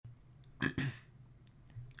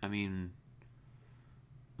mean,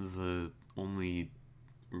 the only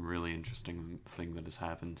really interesting thing that has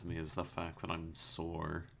happened to me is the fact that I'm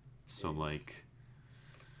sore. So, like,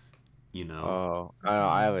 you know, Oh,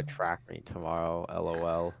 I have a track meet tomorrow.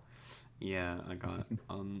 LOL. yeah,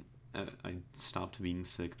 I stopped being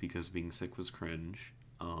sick because being sick was cringe,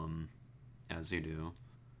 as you do.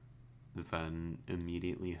 Then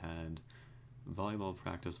immediately had volleyball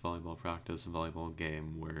practice, volleyball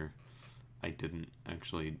game where I didn't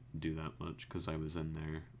actually do that much because I was in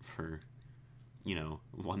there for,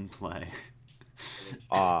 one play.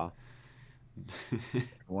 Ah,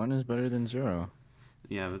 One is better than zero.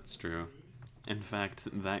 Yeah, that's true. In fact,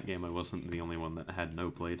 that game I wasn't the only one that had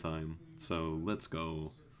no playtime, so let's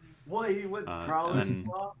go. What he was And probably then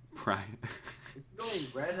pra- it's going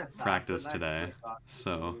red and practice today,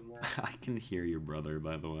 so I can hear your brother,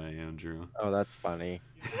 by the way, Andrew. oh, that's funny.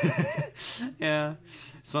 Yeah,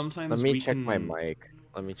 Let sometimes me we check can. my mic.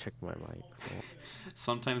 Let me check my mic.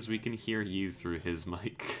 Sometimes we can hear you through his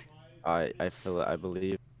mic. I feel it. I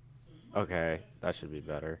believe. Okay, that should be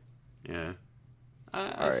better. Yeah,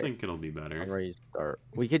 I All right, think it'll be I'm better. ready to start.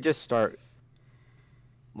 We could just start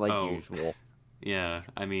like Oh, usual. yeah.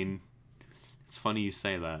 I mean, it's funny you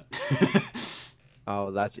say that.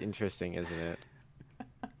 Oh, that's interesting, isn't it?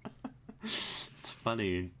 It's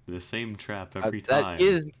funny. The same trap That, every that time.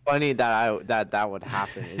 is funny that would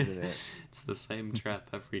happen, isn't it? It's the same trap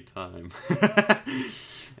every time.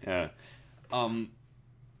 Yeah.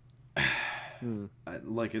 Hmm.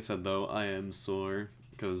 Like I said, though, I am sore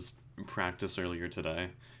because practice earlier today.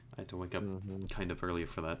 I had to wake up Mhm. kind of early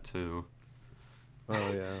for that too.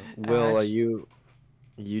 Oh yeah. Will, are Actu-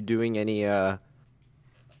 you doing any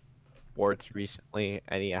sports recently?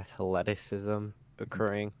 Any athleticism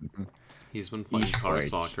occurring? He's been playing car Esports.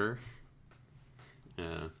 soccer.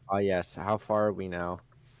 Yeah. Oh yes. How far are we now?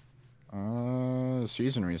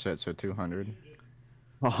 Season reset, so 200.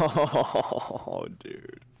 Oh,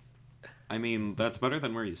 dude. I mean, that's better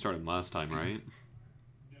than where you started last time, right?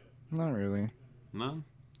 Not really. No?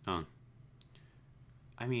 Oh.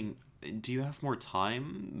 I mean, do you have more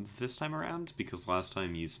time this time around? Because last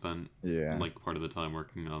time you spent, Yeah. like, part of the time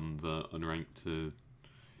working on the unranked to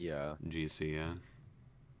Yeah. GC, yeah?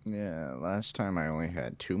 Yeah, last time I only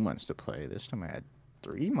had 2 months to play. This time I had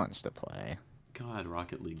 3 months to play. God,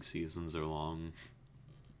 Rocket League seasons are long.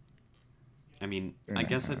 I mean, Two and I a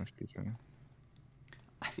guess half season.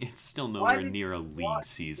 it's still Why nowhere did near a you league watch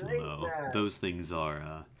season, like though. that? Those things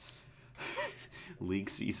are, league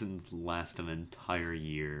seasons last an entire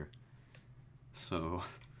year. So,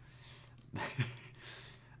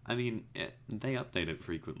 I mean, they update it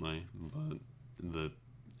frequently, but the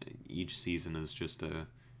each season is just a.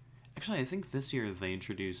 Actually, I think this year they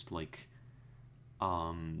introduced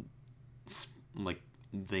um, like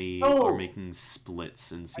they are No! making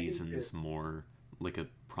splits in seasons more like a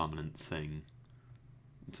prominent thing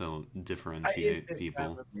to I differentiate instant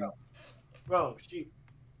people. bro, she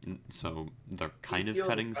So they're kind of feels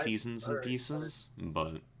cutting right seasons in first, pieces,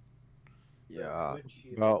 but Yeah. when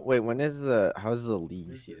she Well, wait, how's the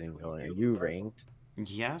league season going? Are you ranked?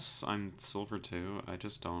 yes, I'm silver too. I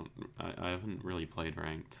just don't. I haven't really played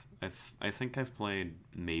ranked. I think I've played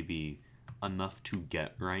maybe enough to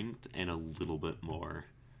get ranked and a little bit more.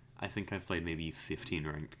 I think I've played maybe 15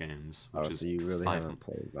 ranked games, which Oh, is so you really 5. haven't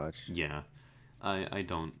played much. Yeah, I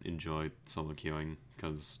don't enjoy solo queuing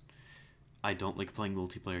because I don't like playing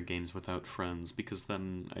multiplayer games without friends because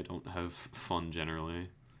then I don't have fun generally.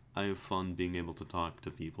 I have fun being able to talk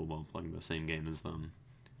to people while playing the same game as them.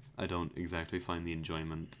 I don't exactly find the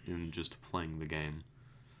enjoyment in just playing the game.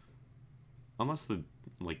 Unless the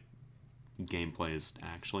like gameplay is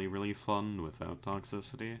actually really fun without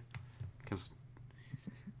toxicity. Because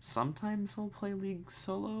sometimes I'll play League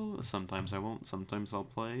solo, sometimes I won't, sometimes I'll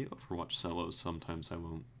play Overwatch solo, sometimes I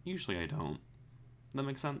won't. Usually I don't. That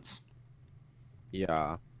makes sense?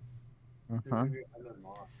 Yeah. Uh-huh.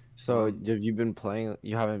 So Um, have you been playing?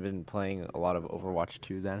 You haven't been playing a lot of Overwatch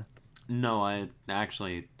 2 then? No, I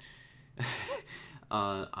actually.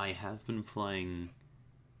 I have been playing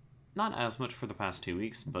not as much for the past 2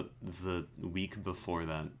 weeks, but the week before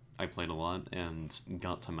that, I played a lot and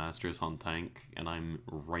got to Masters on tank, and I'm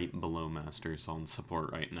right below Masters on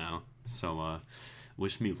support right now. So,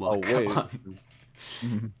 wish me luck. Oh, wait.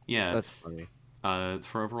 Yeah, That's funny.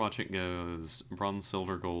 for Overwatch it goes Bronze,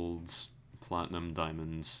 Silver, Gold, Platinum,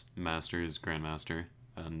 Diamond, Masters, Grandmaster,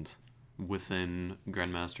 and within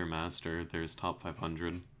Grandmaster Master, there's top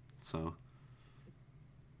 500. So,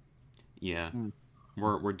 yeah, Hmm.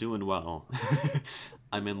 we're doing well.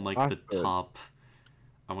 I'm in like That's the good. top,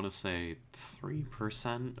 I want to say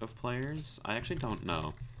 3% of players. I actually don't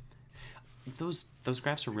know. those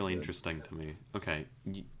graphs are really interesting to me. Okay,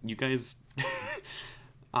 you guys,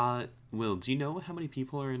 Will, do you know how many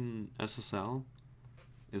people are in SSL?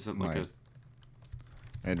 Is it like Like,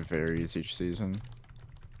 it varies each season,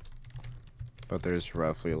 but there's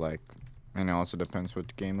roughly like, and it also depends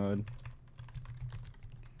what game mode.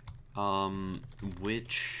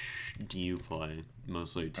 which do you play?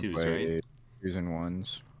 Mostly I twos, play right? twos and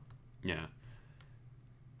ones. Yeah.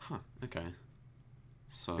 Huh. Okay.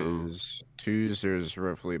 So. Because twos, there's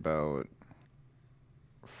roughly about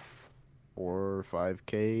 4 or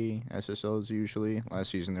 5K SSLs usually.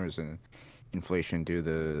 Last season there was an inflation due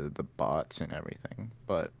to the bots and everything,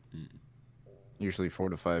 but Mm. usually 4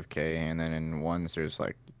 to 5K, and then in ones there's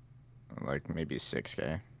like maybe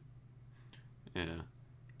 6K. Yeah.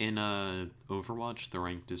 In Overwatch, the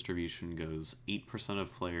rank distribution goes 8%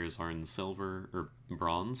 of players are in silver or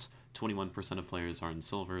bronze, 21% of players are in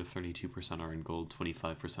silver, 32% are in gold,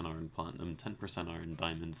 25% are in platinum, 10% are in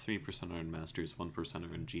diamond, 3% are in masters,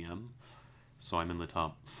 1% are in GM. So I'm in the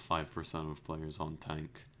top 5% of players on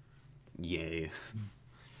tank. Yay.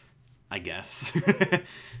 I guess.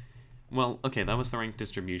 Well, okay, that was the rank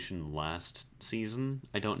distribution last season.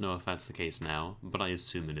 I don't know if that's the case now, but I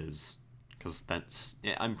assume it is. Because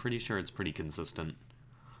I'm pretty sure it's pretty consistent.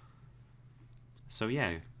 So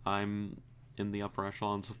yeah, I'm in the upper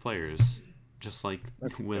echelons of players. Just like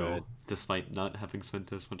That's Will, good. despite not having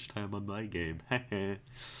spent as much time on my game.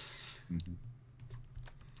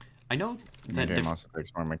 I know My that game also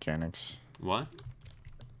takes more mechanics. What?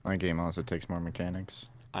 My game also takes more mechanics.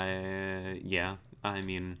 Yeah, I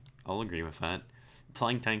mean, I'll agree with that.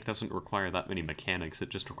 Playing tank doesn't require that many mechanics, it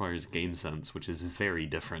just requires game sense, which is very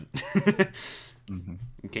different.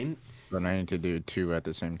 Game... But I need to do two at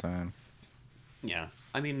the same time. Yeah,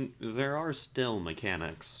 I mean, there are still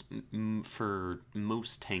mechanics. For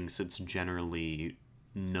most tanks, it's generally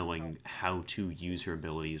knowing how to use your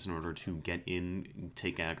abilities in order to get in,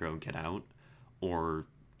 take aggro, get out. Or,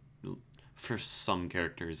 for some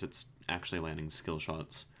characters, it's actually landing skill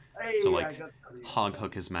shots. Hey, So, I like, got something. Hog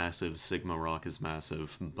Hook is massive, Sigma Rock is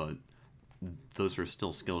massive, but those are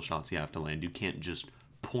still skill shots you have to land. You can't just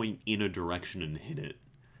point in a direction and hit it.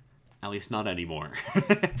 At least not anymore.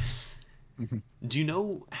 Do you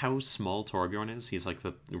know how small Torbjorn is? He's like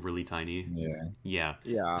the really tiny. Yeah. Yeah.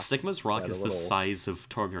 Yeah. Sigma's Rock Yeah, the is the little- size of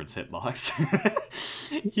Torbjorn's hitbox.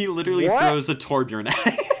 He literally What? throws a Torbjorn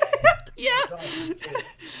at Yeah.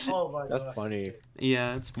 Oh my That's god. funny.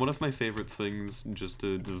 Yeah, it's one of my favorite things just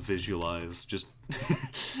to visualize. Just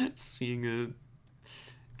seeing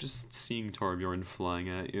Torbjorn flying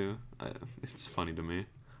at you. It's funny to me.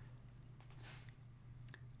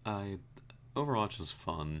 Overwatch is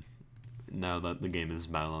fun now that the game is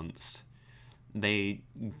balanced. There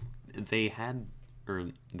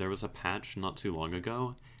was a patch not too long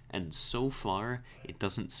ago, and so far it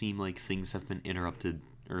doesn't seem like things have been interrupted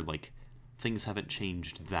or like things haven't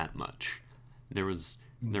changed that much. There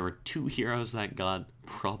were 2 heroes that got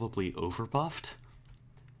probably overbuffed,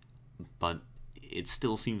 but it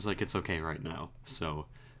still seems like it's okay right now. So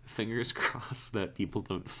fingers crossed that people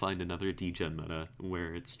don't find another degen meta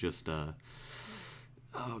where it's just oh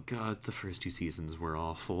god, the first 2 seasons were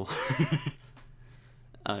awful.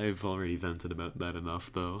 I've already vented about that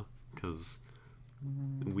enough though, because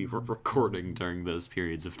we were recording during those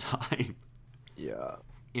periods of time. Yeah.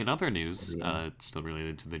 In other news, it's still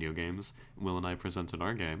related to video games, Will and I presented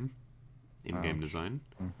our game in game design.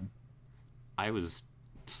 I was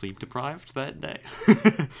sleep deprived that day.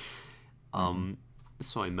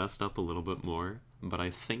 So I messed up a little bit more, but I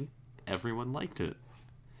think everyone liked it.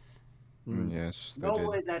 Yes, they No did.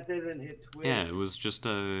 way that didn't hit Twitch. Yeah, it was just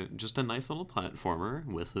a nice little platformer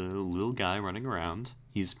with a little guy running around.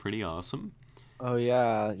 He's pretty awesome. Oh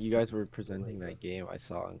yeah, you guys were presenting that game I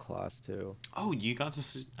saw in class too. Oh, you got to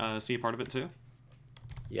see a part of it too?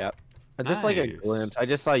 Yep. Just like a Nice. glimpse. I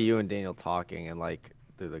just saw you and Daniel talking and like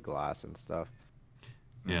through the glass and stuff.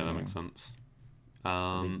 Yeah, that makes sense.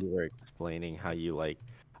 I think you were explaining how you like.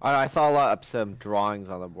 I saw a lot of some drawings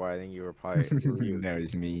on the board. I think you were probably. That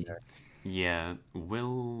was me. Yeah,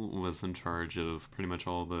 Will was in charge of pretty much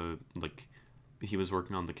all the, like, he was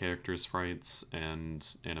working on the character sprites and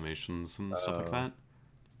animations and stuff like that.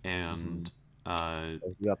 And,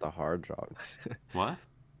 You got the hard drawings. what?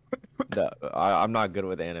 I'm not good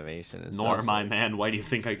with animation. And Nor stuff, am I, so- man. Why do you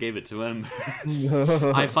think I gave it to him?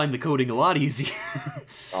 I find the coding a lot easier.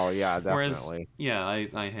 Oh yeah, definitely. Whereas, yeah,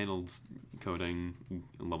 I handled coding,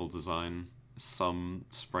 level design, some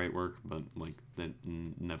sprite work, but like that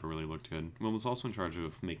never really looked good. Will was also in charge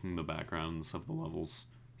of making the backgrounds of the levels.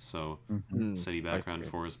 So city background, see.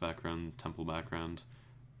 forest background, temple background,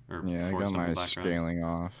 or Yeah, I got forest my temple background. scaling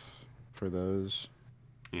off for those.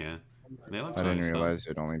 Yeah, they look I didn't nice though. realize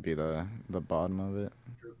it'd only be the bottom of it.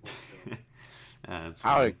 It's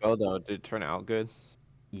How'd fine. it go though? Did it turn out good?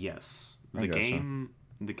 Yes, I guess so.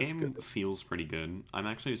 the That's game good. feels pretty good. I'm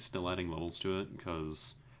actually still adding levels to it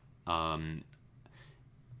because, um,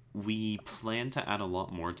 we plan to add a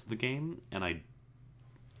lot more to the game, and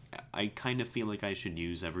I kind of feel like I should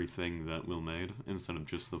use everything that Will made instead of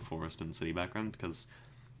just the forest and city background, because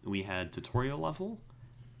we had tutorial level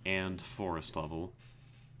and forest level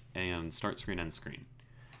and start screen, end screen.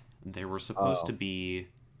 There were supposed to Oh, be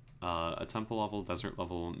a temple level, desert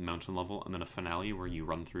level, mountain level, and then a finale where you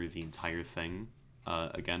run through the entire thing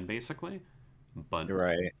again, basically, but you're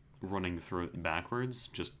right. running through it backwards,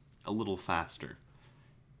 just a little faster.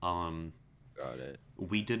 Um, Got it.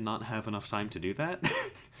 we did not have enough time to do that,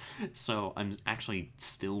 so I'm actually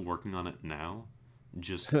still working on it now.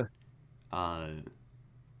 Just uh,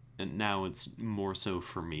 and now it's more so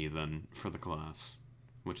for me than for the class,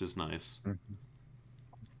 which is nice. Mhm.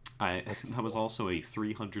 That's That was cool. also a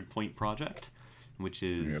 300-point project, which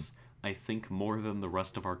Yep. is I think more than the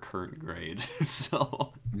rest of our current grade.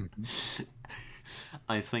 So Mhm.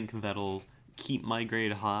 I think that'll keep my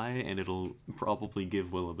grade high, and it'll probably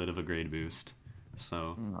give Will a bit of a grade boost.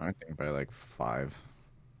 So, I think by like 5.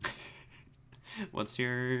 what's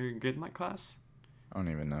your grade in that class? I don't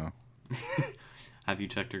even know. Have you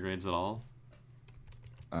checked your grades at all?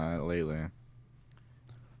 Lately.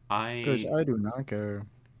 Because I I do not care.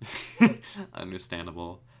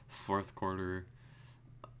 understandable. Fourth quarter,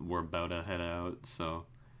 we're about to head out, so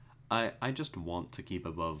I just want to keep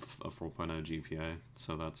above a 4.0 GPA,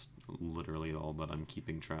 so that's literally all that I'm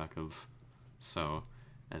keeping track of. So,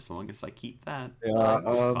 as long as I keep that, Yeah.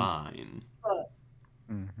 I'm fine.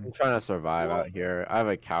 Hmm. I'm trying to survive out here. I have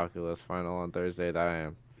a calculus final on Thursday that I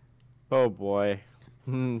am. Oh boy.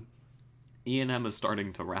 Hmm. E&M is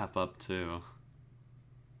starting to wrap up too.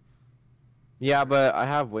 Yeah, but I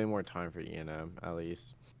have way more time for E&M at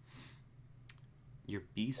least. Your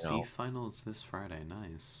You BC know, final is this Friday,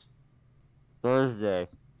 nice. Thursday.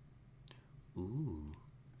 Ooh.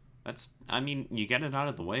 I mean, you get it out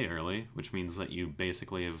of the way early, which means that you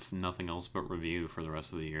basically have nothing else but review for the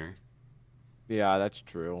rest of the year. Yeah, that's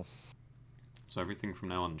true. So everything from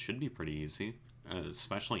now on should be pretty easy,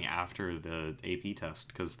 especially after the AP test,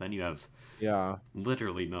 because then you have Yeah.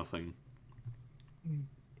 literally nothing.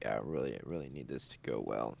 Yeah, I really need this to go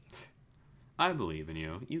well. I believe in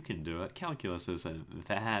you. You can do it. Calculus isn't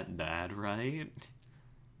that bad, right?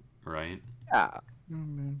 Right? Yeah,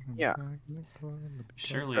 yeah.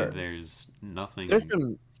 Surely Sure. there's There's nothing.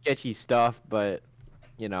 some sketchy stuff, but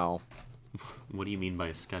you know, What do you mean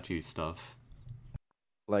by sketchy stuff?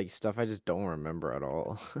 like stuff I just don't remember at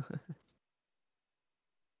all.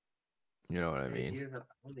 You know what I Hey, mean? here's a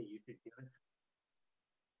funny you could get.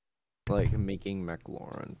 Like making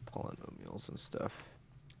Maclaurin polynomials and stuff.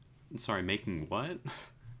 Sorry, making what?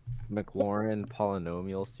 Maclaurin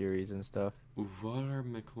polynomial series and stuff. What are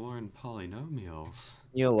Maclaurin polynomials?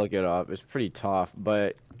 You know, look it up. It's pretty tough,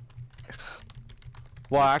 but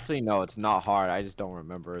well, Mc- actually, no, it's not hard. I just don't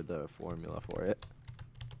remember the formula for it.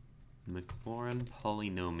 Maclaurin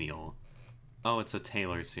polynomial. Oh, it's a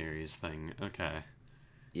Taylor series thing. Okay,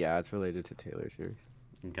 Yeah, it's related to Taylor series.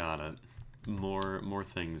 got it. More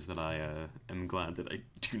things that I am glad that I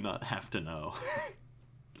do not have to know.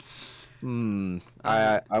 Hmm.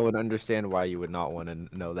 uh, I would understand why you would not want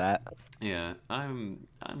to know that. yeah, I'm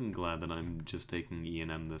glad that I'm just taking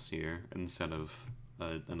E&M this year instead of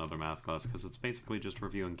another math class, because it's basically just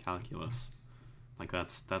reviewing calculus. Like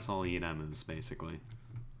that's all E&M is basically,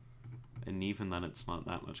 and even then it's not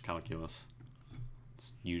that much calculus.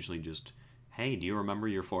 It's usually just, hey, do you remember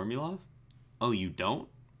your formula? Oh, you don't?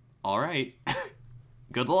 All right.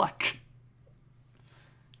 Good luck.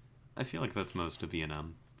 I feel like that's most of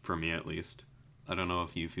E&M, for me at least. I don't know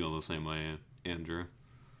if you feel the same way, Andrew.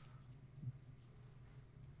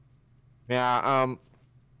 Yeah.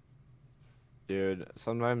 Dude,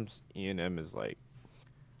 sometimes E&M is like,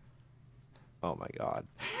 oh my god.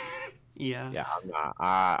 Yeah. Yeah,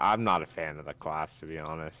 I'm not a fan of the class to be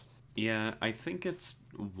honest. Yeah, I think it's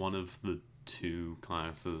one of the two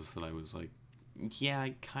classes that I was like, yeah,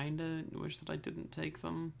 I kind of wish that I didn't take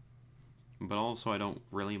them. But also, I don't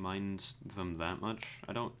really mind them that much.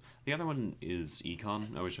 I don't. The other one is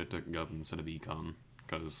econ. I wish I took gov instead of econ,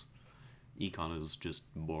 because econ is just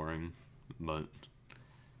boring. But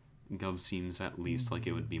gov seems at least like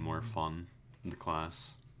it would be more fun in the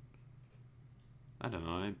class. I don't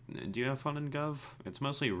know. Do you have fun in gov? It's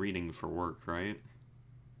mostly reading for work, right?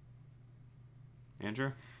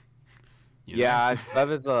 Andrew? You there? Yeah,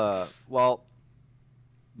 Gov is well,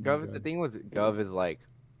 Oh my Gov. The god. thing with Gov is like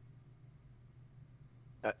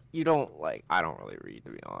You don't like. I don't really read,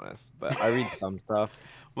 to be honest, but I read some stuff.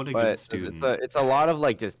 What a good But student. it's a lot of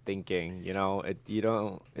like just thinking. You know, you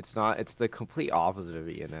don't. It's not. It's the complete opposite of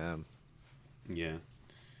E&M. Yeah. You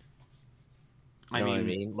I know what I mean,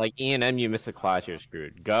 mean? Like E&M, you miss a class, you're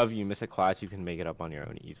screwed. Gov, you miss a class, you can make it up on your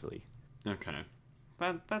own easily. okay.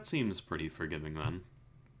 That seems pretty forgiving then.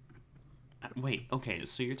 Wait, okay,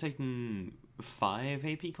 so you're taking 5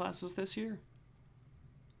 AP classes this year?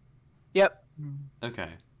 Yep. Okay.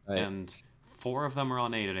 Right. And 4 of them are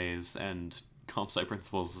on A days, and Comp Sci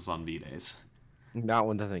Principles is on B days. That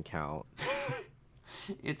one doesn't count.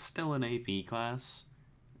 It's still an AP class.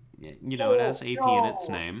 You know, it has AP in its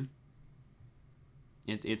name.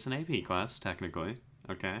 It's an AP class, technically.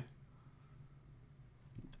 Okay.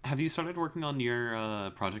 Have you started working on your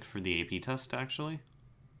project for the AP test, actually?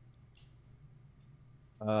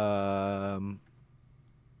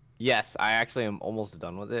 Yes, I actually am almost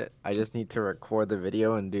done with it. I just need to record the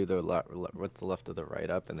video and do the what's left of the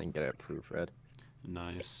write-up and then get it proofread.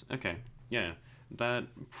 Nice. Okay. Yeah. That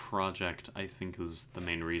project, I think, is the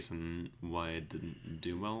main reason why I didn't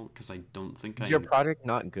do well, because I don't think Is your project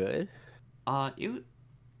not good?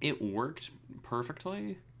 It worked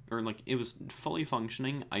perfectly, or like it was fully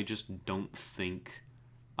functioning. I just don't think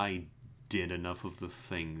I did enough of the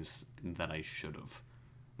things that I should have.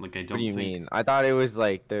 Like I What don't do you think mean? I thought it was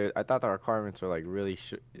like I thought the requirements were like really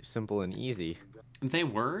simple and easy. they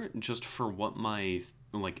were, just for what my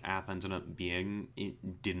like app ended up being.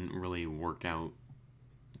 It didn't really work out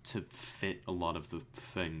to fit a lot of the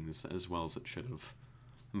things as well as it should have.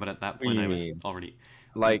 But at that What do point, you I was mean? already.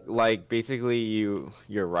 Like basically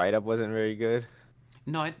your write-up wasn't very good?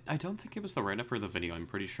 No, I don't think it was the write up or the video. I'm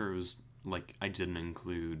pretty sure it was like I didn't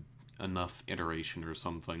include enough iteration or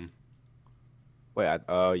something. Wait,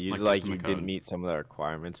 oh, you Like, just like in the you didn't code. meet some of the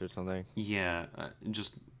requirements or something? Yeah,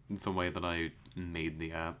 just the way that I made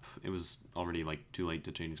the app. It was already like too late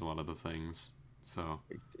to change a lot of the things. So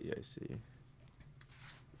I see.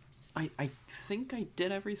 I think I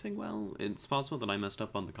did everything well. It's possible that I messed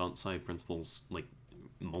up on the comp sci principles like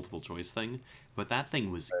multiple choice thing, but that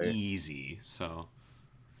thing was Right. easy. So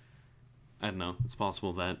I don't know. It's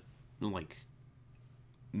possible that like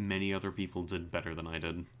many other people did better than I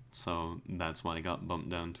did. So that's why I got bumped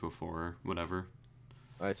down to a 4 or whatever.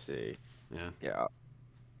 I see. Yeah. Yeah,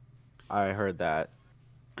 I heard that.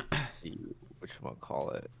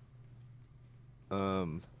 Whatchamacallit.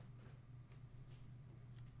 Um,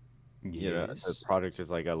 the Yes. project is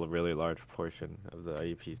like a really large portion of the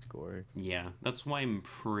IEP score. Yeah, that's why I'm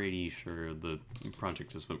pretty sure the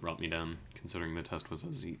project is what brought me down, considering the test was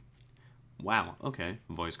as Wow, okay,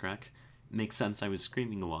 voice crack. Makes sense, I was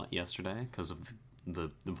screaming a lot yesterday because of the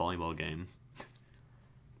volleyball game.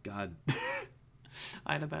 God.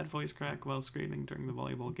 I had a bad voice crack while screaming during the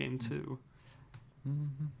volleyball game, too.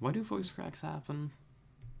 Why do voice cracks happen?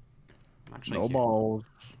 I'm actually No curious. balls.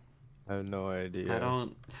 I have no idea. I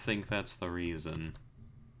don't think that's the reason.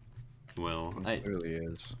 Well, It really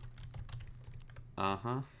is.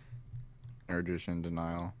 Uh-huh. They're just in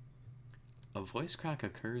denial. A voice crack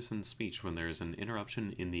occurs in speech when there is an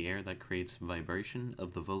interruption in the air that creates vibration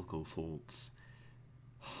of the vocal folds.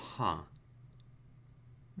 Huh.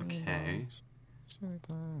 Okay.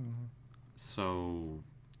 So,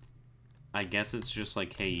 I guess it's just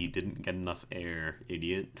like, hey, you didn't get enough air,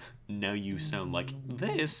 idiot. Now you sound like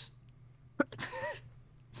this.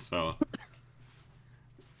 So.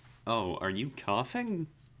 Oh, are you coughing?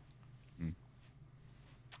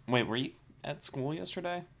 Wait, were you at school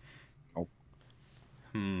yesterday? Nope.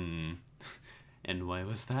 And why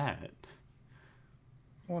was that?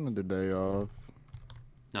 Wanted a day off.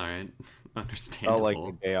 Alright, Felt understandable. like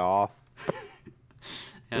a day off.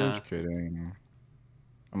 Yeah. Just kidding.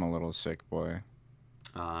 I'm a little sick boy.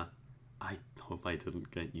 I hope I didn't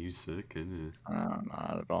get you sick.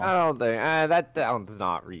 Not at all. I don't think that sounds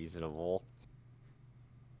not reasonable.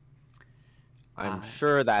 I'm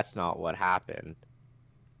sure that's not what happened.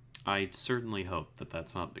 I certainly hope that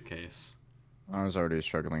that's not the case. I was already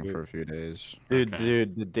struggling for a few days. Dude, Okay.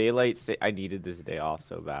 the daylight I needed this day off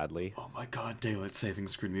so badly. Oh my god, daylight saving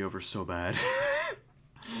screwed me over so bad.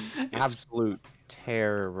 Absolute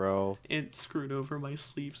terror, bro. It screwed over my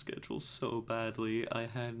sleep schedule so badly. I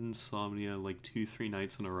had insomnia like 2-3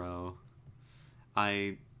 nights in a row.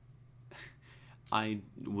 I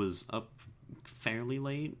was up fairly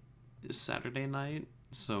late Saturday night,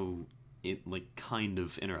 so it like kind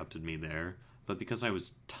of interrupted me there. But because I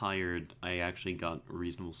was tired, I actually got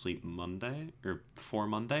reasonable sleep for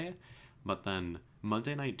Monday. But then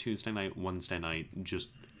Monday night, Tuesday night, Wednesday night,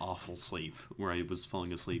 just awful sleep, where I was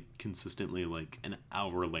falling asleep consistently like an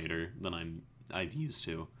hour later than I've used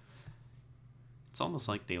to. It's almost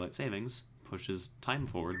like daylight savings pushes time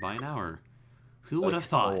forward by an hour. Who would have That's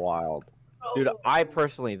thought? So wild. Dude, I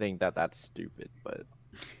personally think that that's stupid, but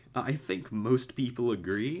I think most people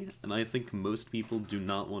agree, and I think most people do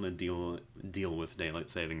not want to deal with daylight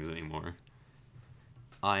savings anymore.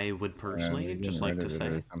 I would personally just like to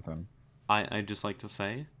say, I'd just like to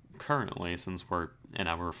say, currently, since we're an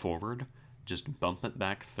hour forward, just bump it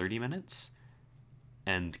back 30 minutes,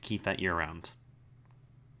 and keep that year round.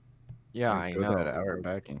 yeah, I Go know. that hour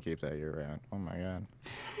back and keep that year round. Oh my god.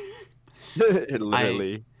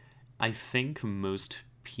 Literally. I think most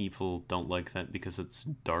people don't like that because it's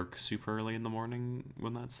dark super early in the morning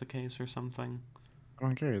when that's the case or something. I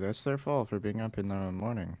don't care. That's their fault for being up in the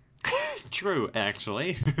morning. True,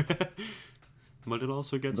 actually. But it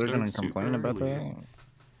also gets They're dark gonna super complain about early.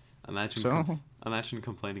 that. Imagine, So? imagine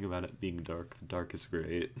complaining about it being dark. The dark is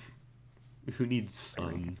great. Who needs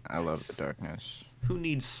sun? I love the darkness. Who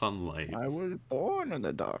needs sunlight? I was born in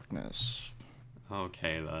the darkness.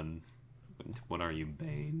 Okay then. What are you,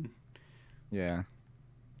 Bane? Yeah.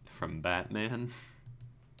 From Batman?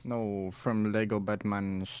 No, from Lego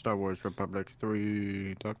Batman Star Wars Republic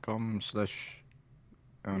 3.com /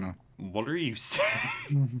 oh no. What are you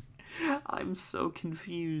saying? I'm so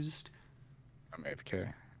confused. I'm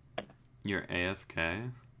AFK. You're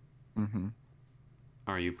AFK? Mm-hmm.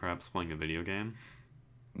 Are you perhaps playing a video game?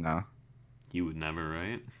 No. You would never,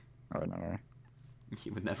 right? I would never.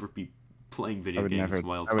 You would never be playing I video would games never.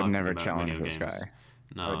 while I would talking never about challenge video this games. guy.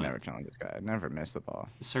 No, I would never challenge this guy. I'd never miss the ball.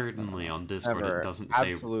 certainly on Discord Never. it doesn't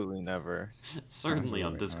say. Absolutely never. Certainly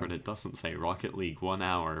on Absolutely Discord not. it doesn't say Rocket League 1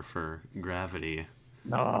 hour for gravity.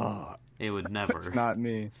 No. It would never. It's not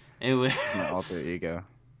me. It would. It's my alter ego.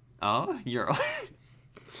 Oh, you're.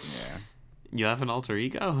 Yeah. You have an alter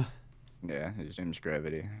ego? Yeah. His name's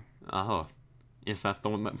Gravity. Oh, is that the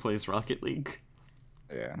one that plays Rocket League?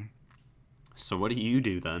 Yeah. So what do you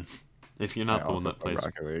do then? If you're not I the one also that play plays,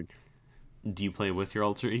 Rocket League. do you play with your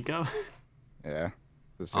alter ego? Yeah. At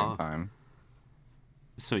the same Oh. time.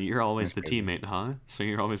 So you're always the Okay. teammate, huh? So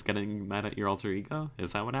you're always getting mad at your alter ego?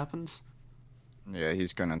 Is that what happens? Yeah,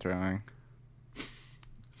 he's gonna throwing.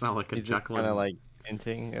 It's not like a He's just Jekyll kind of and... like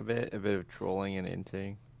inting a bit of trolling and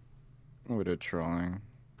inting. With a trolling.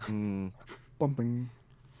 Hmm. Bumping.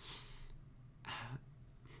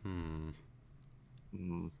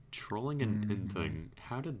 Trolling and inting.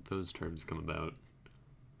 How did those terms come about?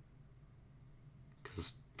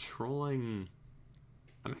 Because trolling...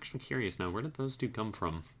 I'm actually curious now, where did those two come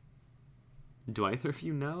from? Do either of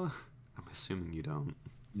you know? I'm assuming you don't.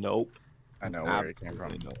 Nope. I know where it came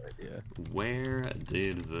from. Absolutely no idea. Where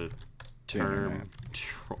did the term internet.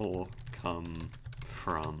 troll come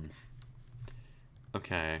from?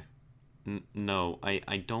 Okay. No,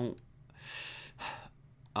 I don't...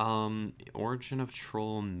 Origin of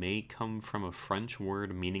troll may come from a French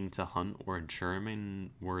word meaning to hunt or a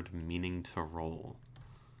German word meaning to roll.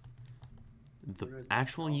 The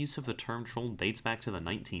actual use of the term troll dates back to the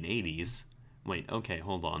 1980s. Wait, okay,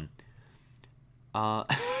 hold on.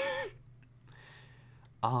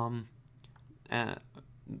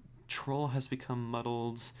 Troll has become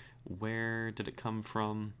muddled. Where did it come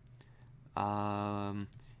from?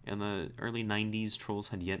 In the early 90s, trolls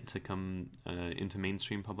had yet to come into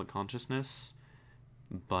mainstream public consciousness,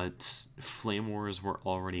 but flame wars were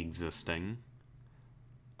already existing.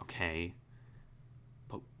 Okay.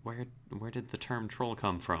 But where did the term troll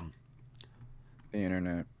come from? The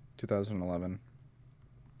internet. 2011.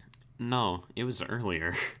 No, it was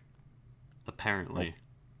earlier. Apparently.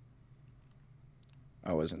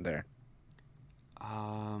 I wasn't there.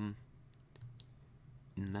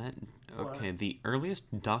 Net. Okay, the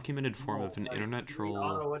earliest documented form of an internet troll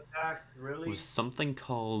Auto attack, really? was something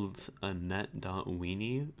called a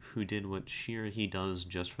net.weenie, who did what she or he does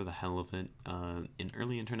just for the hell of it. In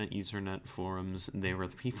early internet usernet forums, they were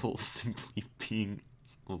the people simply being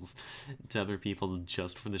assholes to other people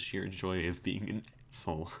just for the sheer joy of being an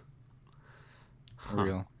asshole. Huh.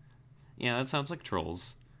 Real. Yeah, that sounds like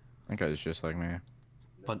trolls. That guy's just like me.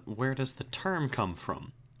 But where does the term come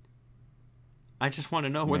from? I just want to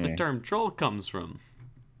know where the Me. term troll comes from.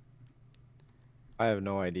 I have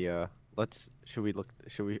no idea. Let's ask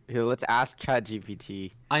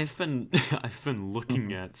ChatGPT. I've been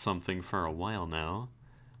looking at something for a while now.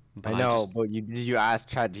 But I know, just, but did you ask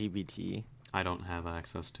ChatGPT? I don't have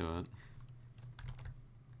access to it.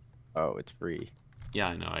 Oh, it's free. Yeah,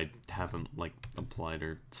 I know. I haven't applied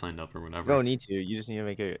or signed up or You whatever. don't need to. You just need to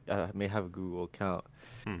make have a Google account.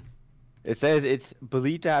 It says it's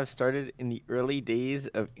believed to have started in the early days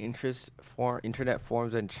of internet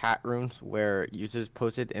forums and chat rooms where users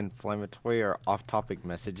posted inflammatory or off-topic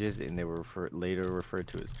messages, and they were later referred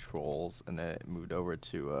to as trolls, and then it moved over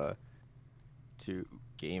to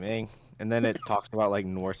gaming, and then it talks about like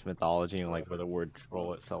Norse mythology and like where the word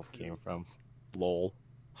troll itself came from. Lol.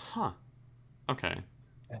 Huh. Okay.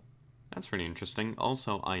 That's pretty interesting.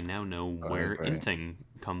 Also, I now know where right. inting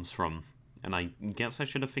comes from, and I guess I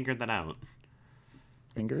should have figured that out.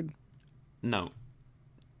 Fingered? No.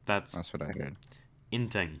 That's That's what I heard.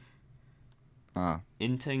 inting. Ah,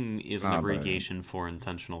 Inting is an but- abbreviation for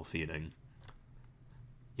intentional feeding.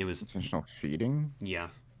 It was, intentional feeding? yeah,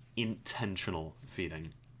 intentional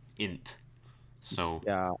feeding. Int. So,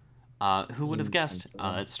 Yeah. who would have guessed?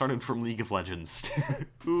 It started from League of Legends.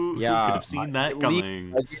 who could Yeah. have seen that League coming?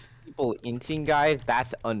 of Legends people inting guys,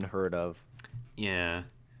 that's unheard of. Yeah.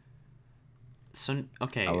 So,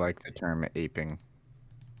 okay. I like the term aping.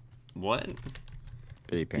 What?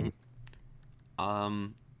 Aping.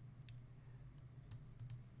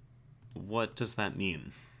 What does that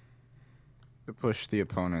mean? To push the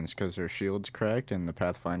opponents because their shield's cracked and the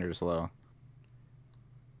Pathfinder's low.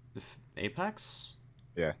 Apex?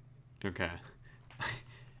 Yeah. Okay.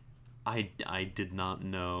 I did not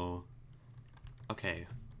know. Okay.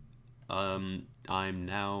 I'm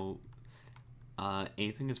now.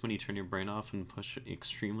 Aping is when you turn your brain off and push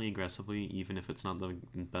extremely aggressively, even if it's not the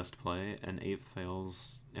best play. And ape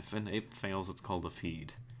fails. If an ape fails, it's called a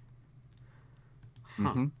feed. Huh.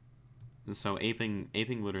 Mm-hmm. So aping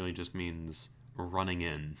literally just means running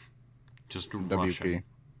in, just WP. rushing.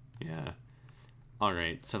 Yeah. All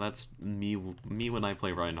right. So that's me when I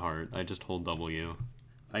play Reinhardt. I just hold W.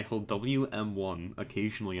 I hold W, M1,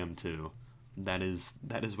 occasionally M2. That is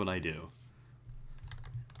what I do.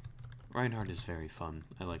 Reinhardt is very fun.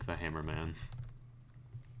 I like the Hammerman.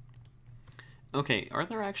 Okay, are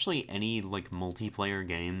there actually any like multiplayer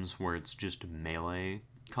games where it's just melee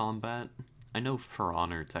combat? I know For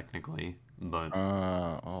Honor technically, but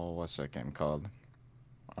what's that game called?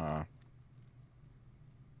 I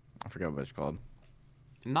forgot what it's called.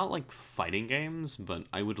 not like fighting games, but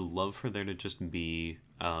I would love for there to just be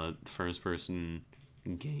first person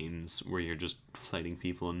games where you're just fighting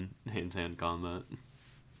people in hand-to-hand combat.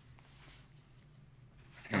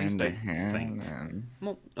 At least I think.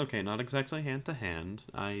 Well, okay, not exactly hand-to-hand.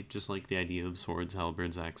 I just like the idea of swords,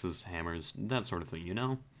 halberds, axes, hammers, that sort of thing, you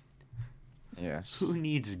know? Yes. Who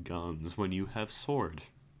needs guns when you have sword?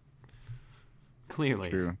 Clearly.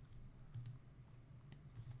 True.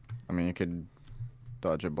 I mean, you could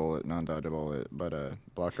dodge a bullet, not dodge a bullet, but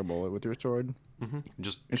block a bullet with your sword. Mm-hmm.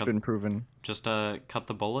 Just It's been proven. Just cut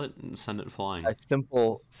the bullet and send it flying.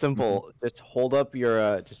 Simple. Just hold up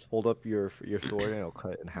your sword and it'll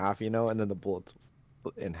cut in half, you know, and then the bullet's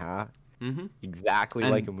in half. Mm-hmm. Exactly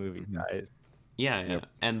And- like a movie, guys. Yeah, Yep.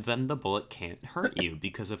 and then the bullet can't hurt you,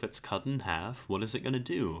 because if it's cut in half, what is it gonna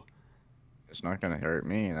do? It's not gonna hurt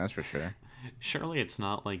me, that's for sure. Surely it's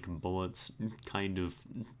not like bullets kind of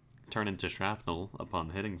turn into shrapnel upon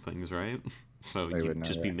hitting things, right? So They you'd would know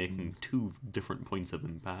just be that. making two different points of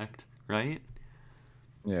impact, right?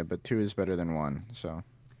 Yeah, but 2 is better than 1, so.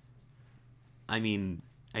 I mean,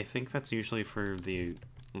 I think that's usually for the,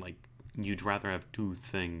 like, you'd rather have two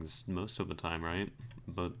things most of the time, right?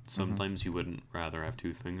 But sometimes you wouldn't rather have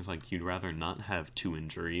two things, like you'd rather not have two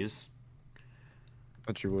injuries.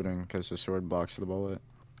 But you wouldn't, because the sword blocks the bullet.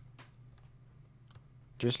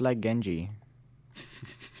 Just like Genji.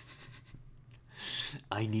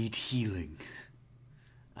 I need healing.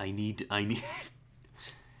 I need...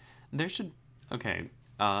 There should... Okay,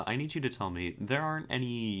 I need you to tell me, there aren't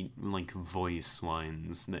any, like, voice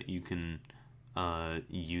lines that you can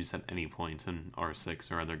use at any point in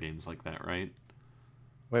R6 or other games like that, right?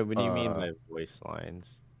 Wait, what do you mean by voice lines?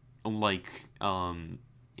 Like,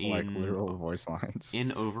 Like literal voice lines.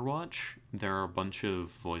 in Overwatch, there are a bunch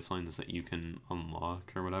of voice lines that you can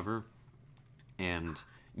unlock or whatever, and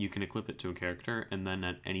you can equip it to a character, and then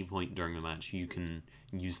at any point during the match, you can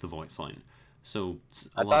use the voice line. So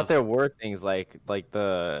I thought there were things like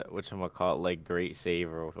the whatchamacallit, like Great Save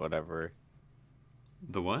or whatever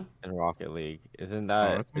The what? in Rocket League. Isn't I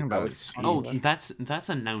that? was thinking about Siege. Oh, that's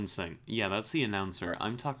announcing. Yeah, that's the announcer.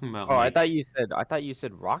 I'm talking about. Oh, like, I thought you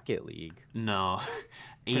said Rocket League. No,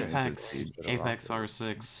 Yeah, it's Apex, Siege of Apex Rocket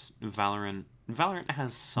R6, Valorant. Valorant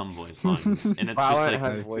has some voice lines, and it's Valorant just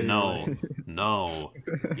has like voice no, lines. no,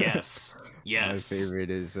 yes, yes. My favorite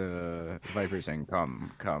is Viper saying,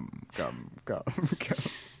 come.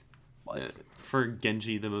 For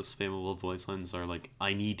Genji, the most favorable voice lines are like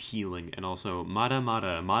 "I need healing" and also "Mada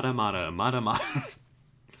Mada Mada Mada Mada Mada."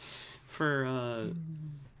 For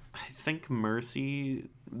I think Mercy,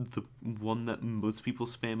 the one that most people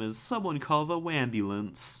spam is someone call the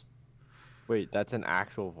ambulance. Wait, that's an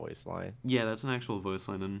actual voice line. Yeah, that's an actual voice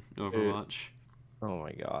line in Overwatch. Oh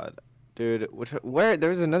my god. Dude, where there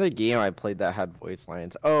was another game I played that had voice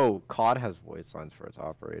lines. Oh, COD has voice lines for its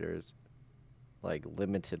operators. Like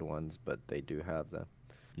limited ones, but they do have them.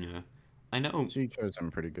 Yeah. I know. So you chose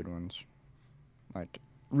some pretty good ones. Like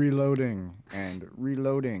reloading and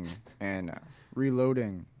reloading and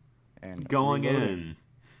reloading and Going reloading. in.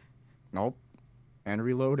 Nope. And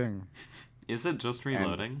reloading. Is it just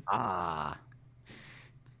reloading? Ah.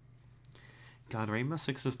 God, Rainbow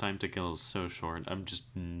Six's time to kill is so short. I'm just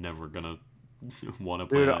never gonna want to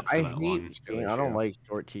play Dude, it for I that long. hate. Skill I don't issue. like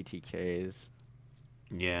short TTKs.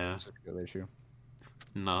 Yeah. That's a skill issue.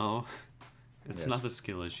 No. It's Yes. not a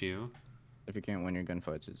skill issue. If you can't win your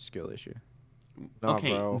gunfights, it's a skill issue. Nah,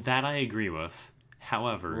 Okay, bro. that I agree with.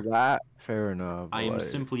 However, Well, that fair enough. I am like-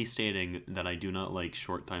 simply stating that I do not like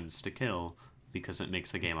short times to kill because it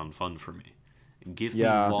makes the game unfun for me. Give me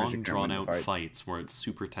Yeah. long, Because you can't drawn win the out fight. fights where it's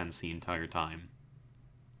super tense the entire time.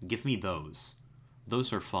 Give me those.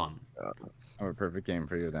 Those are fun. I have a perfect game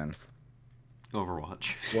for you then.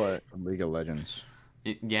 Overwatch. What? League of Legends.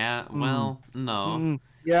 Yeah, well, no.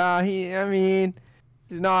 Yeah, I mean,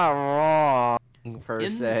 he's not wrong per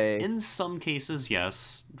se. In some cases,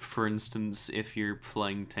 yes. For instance, if you're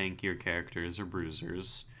playing tankier characters or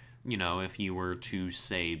bruisers, you know, if you were to,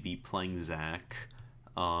 say, be playing Zac,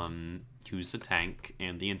 who's a tank,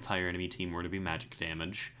 and the entire enemy team were to be magic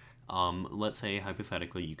damage, let's say,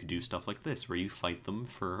 hypothetically, you could do stuff like this, where you fight them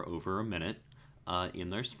for over a minute in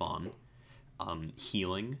their spawn,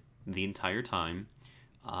 healing the entire time.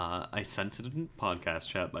 I sent it in podcast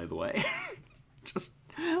chat, by the way. Just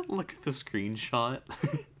look at the screenshot.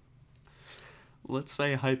 Let's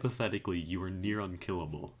say, hypothetically, you were near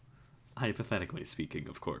unkillable. Hypothetically speaking,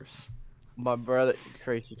 of course. My brother,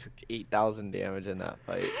 Tracy, took 8,000 damage in that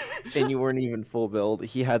fight, and you weren't even full build.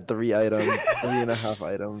 He had 3 items, 3.5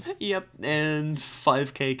 items. Yep, and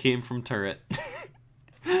 5k came from turret.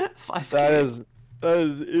 5k. That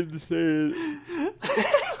is insane.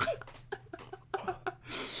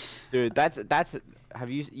 Dude, that's have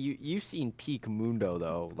you've seen peak Mundo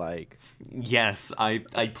though, like Yes, I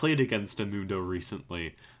played against a Mundo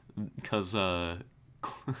recently, because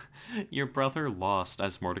your brother lost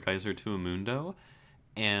as Mordekaiser to a Mundo,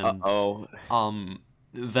 and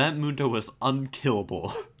that Mundo was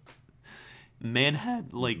unkillable. Man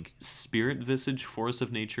had like Spirit Visage, Force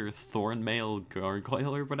of Nature, Thornmail,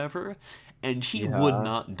 Gargoyle, or whatever, and he would Yeah.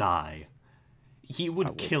 not die. He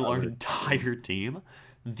would kill our entire team.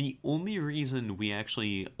 The only reason we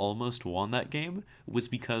actually almost won that game was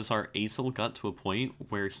because our Acel got to a point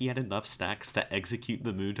where he had enough stacks to execute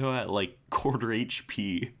the Mundo at like quarter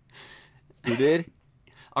HP. who did?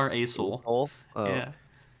 Our Acel. Oh. Yeah.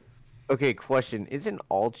 Okay, question: isn't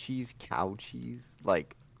all cheese cow cheese?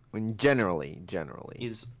 Like when generally.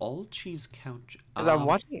 Is all cheese couch? Because I'm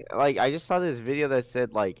watching, like, I just saw this video that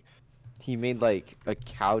said like he made like a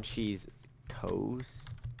cow cheese toast.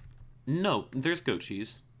 No, there's goat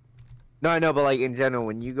cheese. No, I know, but like in general,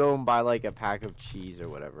 when you go and buy like a pack of cheese or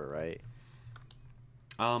whatever, right?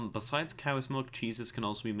 Besides cow's milk, cheeses can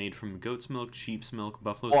also be made from goat's milk, sheep's milk,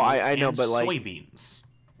 buffalo's Well, milk, I know, and but, like- soybeans.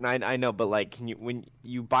 I know, but like, when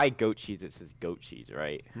you buy goat cheese, it says goat cheese,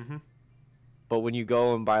 right? Mm-hmm. But when you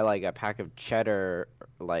go and buy like a pack of cheddar,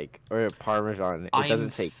 like or Parmesan, it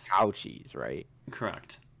doesn't say cow cheese, right?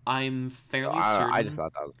 Correct. I'm fairly I certain. just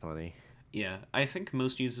thought that was funny. Yeah, I think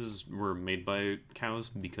most cheeses were made by cows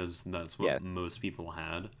because that's what Yeah. most people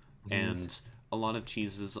had. And a lot of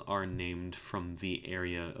cheeses are named from the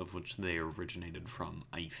area of which they originated from,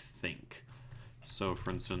 I think. So, for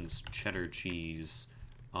instance, cheddar cheese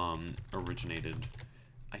originated,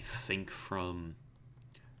 I think, from...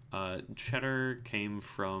 cheddar came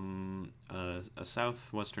from a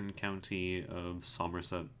southwestern county of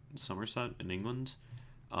Somerset in England,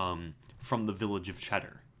 from the village of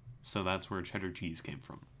Cheddar. So that's where cheddar cheese came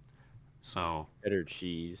from. So, Cheddar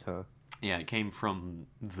cheese, huh? yeah, it came from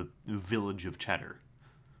the village of Cheddar.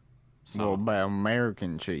 What So, about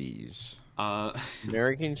American cheese?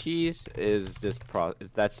 American cheese is just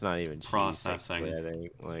that's not even cheese. Processing. technically, I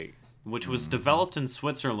think. Like, which was developed in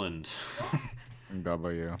Switzerland.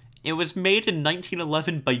 W. It was made in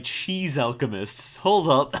 1911 by cheese alchemists. Hold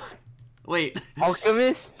up. Wait.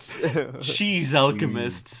 alchemists. Cheese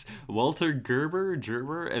alchemists. Walter Gerber,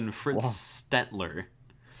 and Fritz Stettler.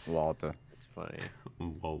 Walter. It's funny.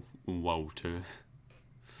 Walter.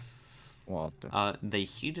 Walter. They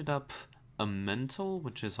heated up a Emmental,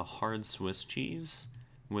 which is a hard Swiss cheese,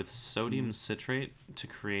 with sodium citrate to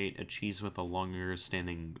create a cheese with a longer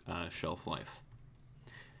standing shelf life.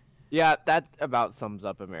 Yeah, that about sums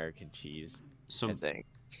up American cheese, I So, think.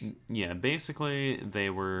 yeah, basically, they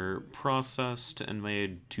were processed and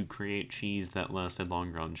made to create cheese that lasted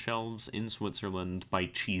longer on shelves in Switzerland by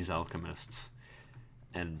cheese alchemists.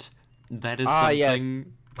 And that is Ah, yes,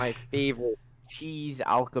 something. my favorite cheese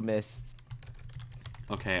alchemists.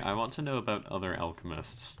 Okay, I want to know about other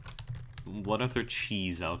alchemists. What other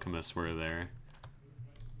cheese alchemists were there?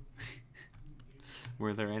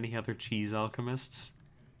 Were there any other cheese alchemists?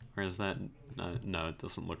 Or is that... no, it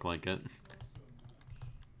doesn't look like it.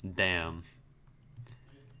 Damn.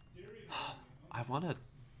 I want to...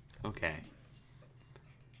 Okay.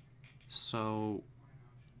 So...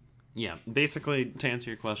 Yeah, basically, to answer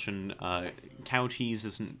your question, cow cheese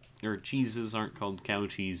isn't... Or cheeses aren't called cow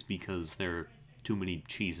cheese because there are too many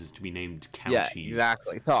cheeses to be named cow Yeah, cheese.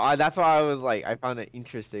 exactly. So that's why I was like, I found it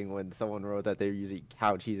interesting when someone wrote that they're using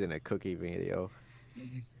cow cheese in a cooking video.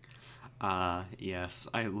 Yes,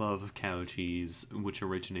 I love cow cheese, which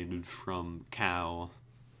originated from cow.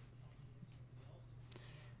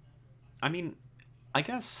 I mean, I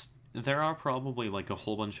guess there are probably like a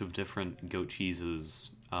whole bunch of different goat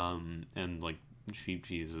cheeses, and like sheep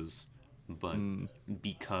cheeses, but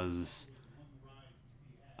because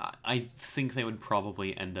I think they would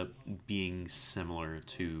probably end up being similar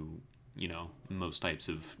to, most types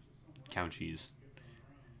of cow cheese.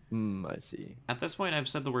 I see. At this point, I've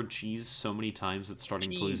said the word cheese so many times it's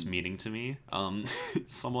starting to lose Cheese. meaning to me.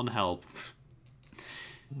 Someone help.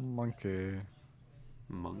 Monkey.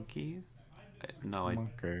 Monkey? No,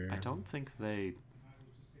 Monkey. I don't think they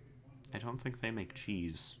make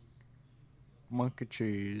cheese. Monkey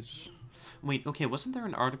cheese. Wait, okay, wasn't there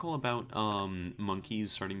an article about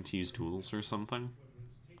monkeys starting to use tools or something?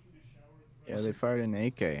 Yeah, they fired an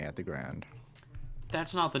AK at the ground.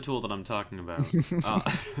 That's not the tool that I'm talking about.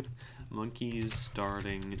 Monkeys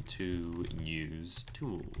starting to use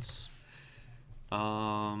tools.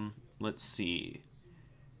 Let's see.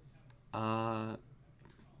 So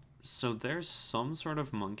there's some sort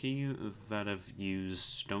of monkey that have used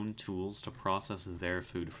stone tools to process their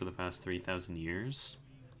food for the past 3,000 years.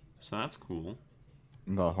 So that's cool.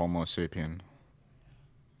 The Homo sapien.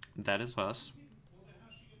 That is us.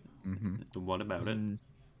 What about it?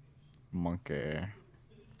 Monkey.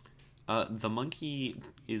 The monkey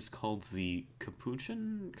is called the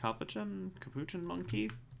capuchin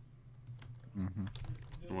monkey?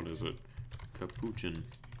 What is it? Capuchin.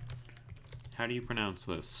 How do you pronounce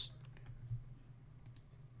this?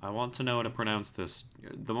 I want to know how to pronounce this.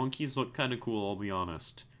 The monkeys look kind of cool, I'll be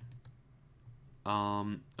honest.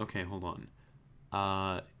 Okay, hold on.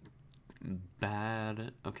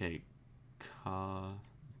 Bad... Okay.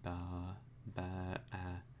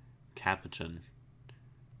 Capuchin.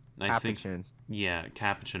 I think... Capuchin. Yeah,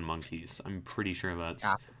 capuchin monkeys. I'm pretty sure that's...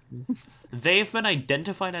 Capuchin. They've been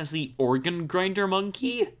identified as the organ grinder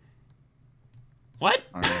monkey? What?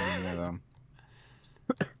 I don't know any of them.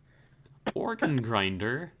 Organ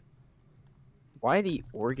grinder? Why the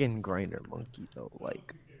organ grinder monkey though?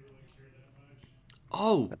 Like,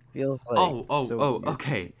 Oh! that feels like so weird.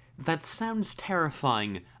 Okay. That sounds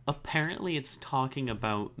terrifying. Apparently it's talking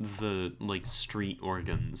about the, like, street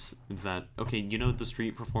organs that... Okay, you know the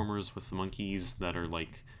street performers with the monkeys that are,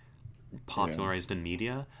 like, popularized in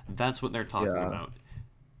media? That's what they're talking Yeah. about.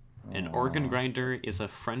 An organ grinder is a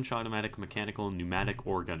French automatic mechanical pneumatic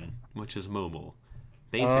organ, which is mobile.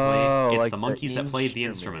 Basically, Oh, it's like the the monkeys that play the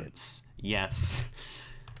instrument. instruments. Yes.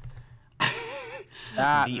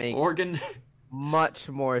 That The makes organ... much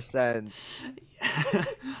more sense.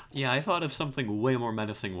 Yeah, I thought of something way more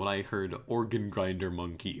menacing when I heard organ grinder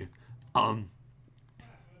monkey.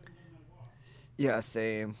 Yeah,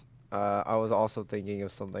 same. I was also thinking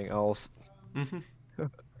of something else.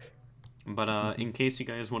 But in case you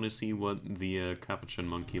guys want to see what the capuchin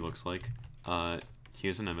monkey looks like,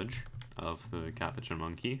 here's an image of the capuchin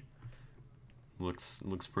monkey. Looks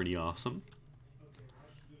pretty awesome.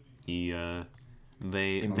 He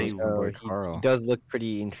they must So like he Carl. does look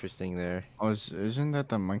pretty interesting there. Oh, isn't that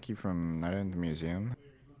the monkey from Night in the Museum?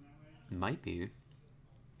 might be.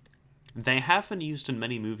 They have been used in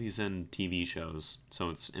many movies and TV shows, so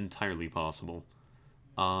it's entirely possible.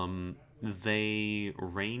 They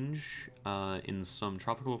range in some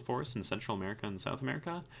tropical forests in Central America and South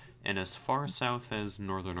America, and as far south as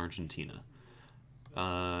northern Argentina.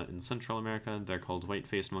 In Central America, they're called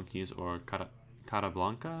white-faced monkeys or cara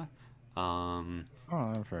blanca. Oh,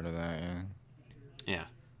 I've heard of that, yeah.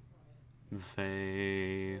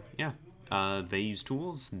 Yeah. They use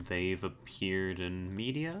tools. They've appeared in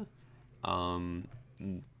media.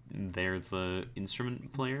 they're the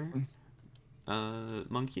instrument player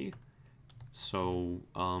monkey. So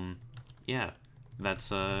yeah, that's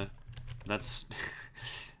the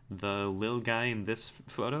little guy in this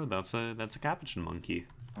photo. That's a capuchin monkey.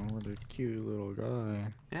 Oh, what a cute little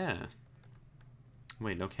guy. Yeah.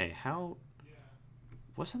 Wait, okay, how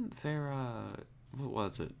wasn't there what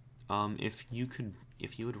was it? If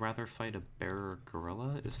you would rather fight a bear or a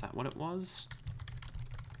gorilla, is that what it was?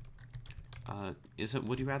 Is it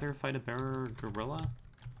would you rather fight a bear or a gorilla?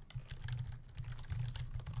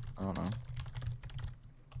 I don't know.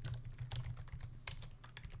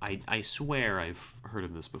 I swear I've heard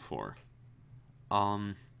of this before.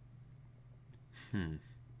 Alright,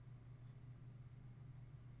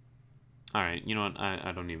 you know what?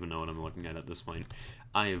 I don't even know what I'm looking at this point.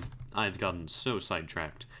 I've gotten so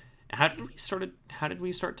sidetracked. How did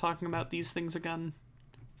we start talking about these things again?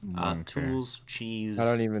 Monkey. Tools, cheese. I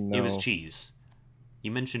don't even It was know. cheese.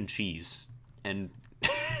 You mentioned cheese, and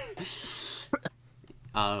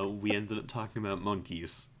we ended up talking about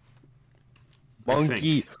monkeys.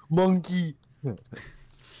 Monkey, monkey.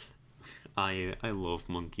 I love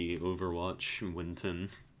Monkey Overwatch. Winton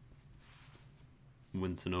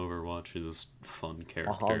Overwatch is a fun A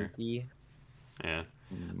character. honky. Yeah.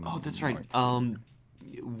 Oh, that's right. Monkey.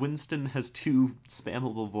 Winston has two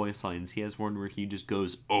spammable voice lines. He has one where he just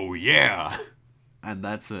goes, "Oh yeah," and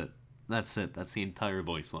that's it. That's it. That's the entire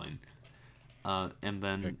voice line. And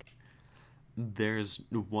then there's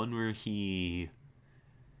one where he.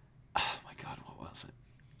 Oh my god, what was it?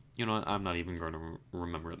 You know what? I'm not even going to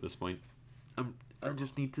remember at this point. I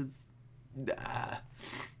just need to.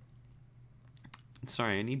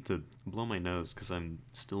 Sorry, I need to blow my nose because I'm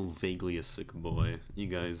still vaguely a sick boy. You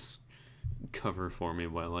guys cover for me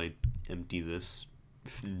while I empty this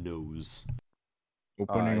nose.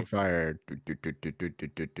 Opening it's- fire.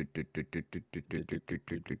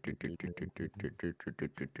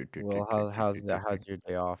 Well, how's your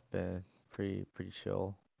day off been? Pretty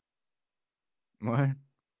chill. What?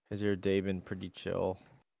 Has your day been pretty chill?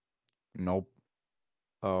 Nope.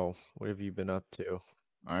 Oh, what have you been up to?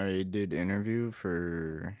 I did interview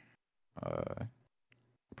for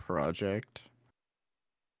project,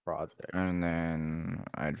 Project. and then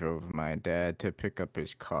I drove my dad to pick up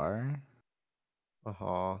his car,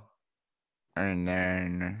 Uh-huh. and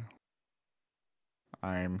then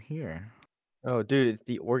I'm here. Oh, dude, it's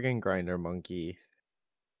the organ grinder monkey.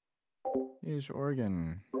 Here's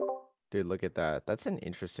Oregon. Dude, look at that. That's an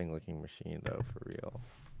interesting looking machine, though, for real.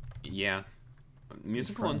 Yeah,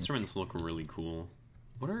 musical French. instruments look really cool.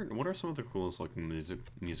 What are some of the coolest looking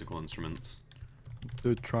musical instruments?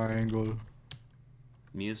 The triangle.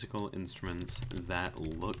 Musical instruments that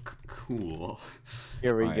look cool.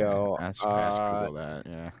 Here we Oh, yeah. go. Ask Google that.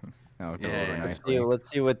 Yeah. That'll go Yeah, over yeah. nicely. Let's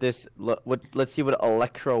see what this let's see what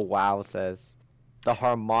Electro Wow says. The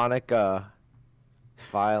harmonica,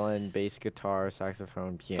 violin, bass guitar,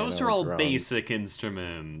 saxophone, piano, Those are all drums. basic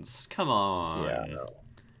instruments. Come on. Yeah, I know.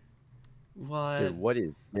 What? Dude, what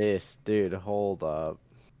is this? Dude, hold up.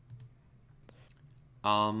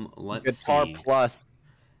 Let's Guitar see. Plus.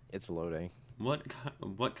 It's loading.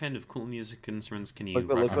 What kind of cool music instruments can you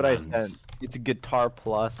Look what I recommend? sent. It's a Guitar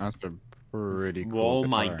Plus. That's a pretty cool. Oh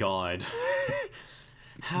my guitar. god.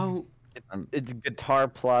 How It's Guitar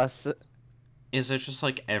Plus. is it just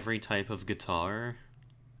like every type of guitar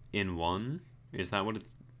in one? Is that what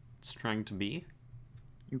it's trying to be?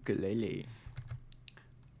 Ukulele.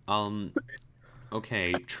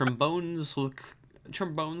 Okay, trombones look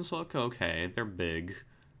okay, they're big.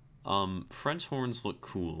 French horns look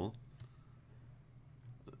cool.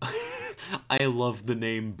 I love the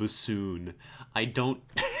name bassoon. I don't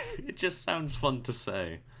it just sounds fun to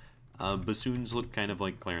say. Bassoons look kind of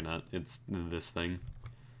like clarinet. It's this thing.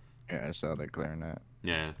 Yeah, I saw the clarinet.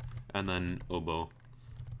 Yeah. And then oboe.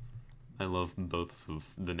 I love both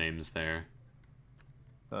of the names there.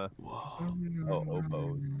 Huh. Whoa. Oh,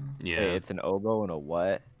 oboes. Yeah. Wait, it's an oboe and a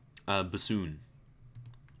what? Bassoon.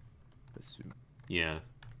 Bassoon. Yeah.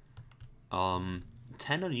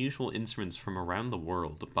 10 unusual instruments from around the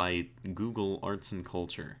world by Google Arts and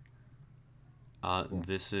Culture.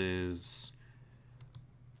 This is...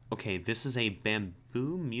 Okay, this is a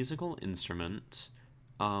bamboo musical instrument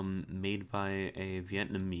made by a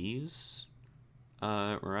Vietnamese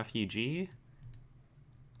refugee.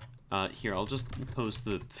 Here, I'll just post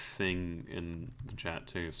the thing in the chat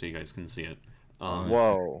too so you guys can see it.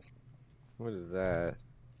 Whoa. What is that?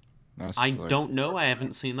 That's I like- don't know. I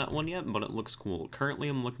haven't seen that one yet, but it looks cool. Currently,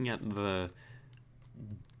 I'm looking at the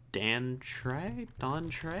Dantre?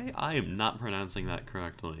 I am not pronouncing that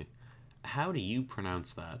correctly. How do you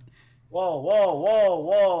pronounce that? Whoa, whoa, whoa,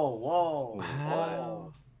 whoa, whoa.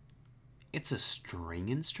 Wow. It's a string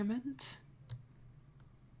instrument?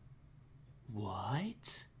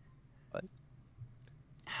 What? What?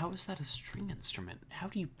 How is that a string instrument? How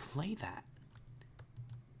do you play that?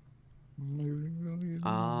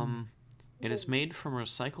 It is made from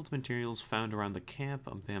recycled materials found around the camp,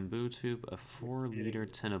 a bamboo tube, a 4-liter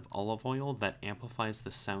tin of olive oil that amplifies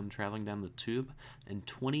the sound traveling down the tube, and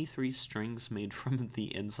 23 strings made from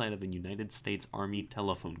the inside of a United States Army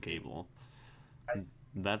telephone cable.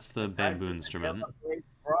 That's the bamboo instrument.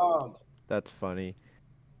 From. That's funny.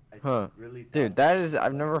 I Huh. really Dude, that is,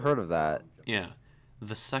 I've never heard of that. Yeah.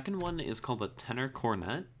 The second one is called a tenor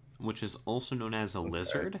cornet, which is also known as a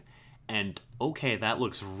lizard. And okay, that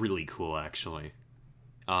looks really cool actually.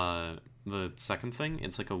 The second thing,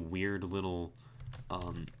 it's like a weird little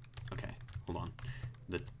okay, hold on.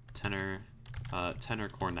 The tenor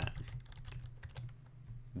cornet.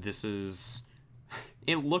 This is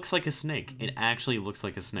it looks like a snake. It actually looks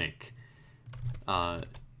like a snake. I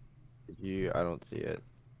don't see it.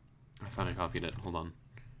 I thought I copied it. Hold on.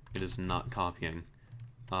 It is not copying.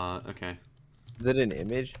 Okay. Is it an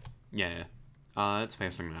image? Yeah. It's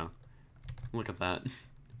facing now. Look at that.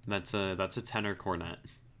 That's a tenor cornet.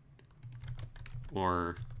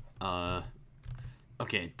 Or,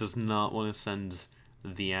 okay, it does not want to send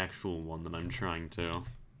the actual one that I'm trying to.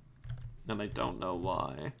 And I don't know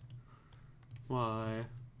why. Why?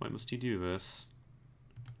 Why must you do this?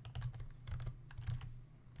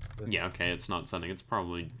 Yeah, okay, it's not sending. It's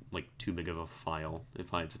probably, like, too big of a file,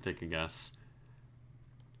 if I had to take a guess.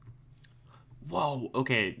 Whoa,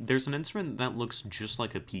 okay, there's an instrument that looks just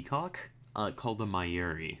like a peacock, called a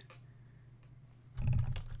Mayuri.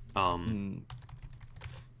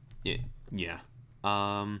 Yeah.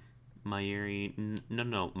 Mayuri,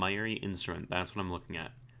 no, Mayuri instrument, that's what I'm looking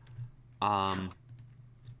at.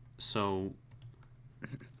 So,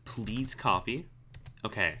 please copy.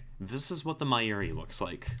 Okay, this is what the Mayuri looks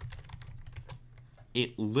like.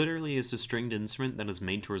 It literally is a stringed instrument that is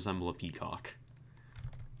made to resemble a peacock.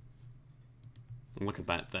 Look at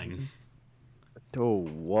that thing. Oh,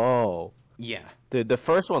 whoa. Yeah. Dude, the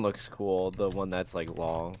first one looks cool. The one that's like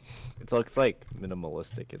long. It looks like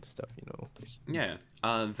minimalistic and stuff, you know. Yeah.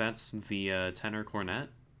 That's the tenor cornet,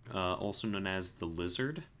 also known as the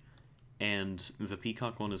lizard. And the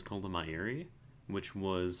peacock one is called a Mayuri, which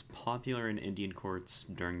was popular in Indian courts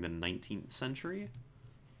during the 19th century.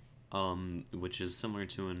 Which is similar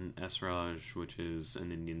to an esraj, which is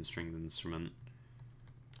an Indian stringed instrument.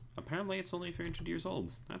 Apparently it's only 300 years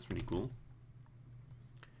old. That's pretty cool.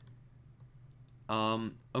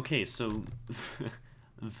 Okay, so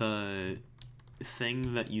the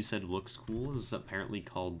thing that you said looks cool is apparently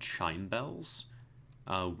called chime bells,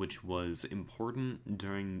 which was important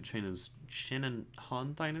during China's Qin and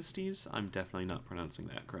Han dynasties. I'm definitely not pronouncing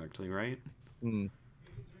that correctly, right?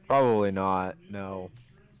 Probably not. No.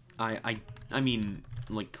 I mean,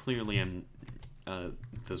 like, clearly I'm,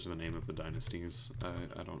 those are the name of the dynasties.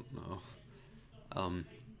 I don't know.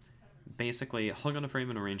 Basically, hung on a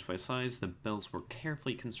frame and arranged by size, the bells were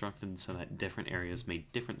carefully constructed so that different areas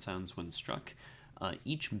made different sounds when struck.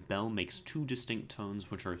 Each bell makes 2 distinct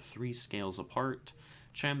tones, which are 3 scales apart.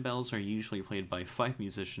 Chime bells are usually played by 5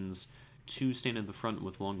 musicians. 2 stand in the front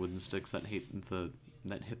with long wooden sticks that hit the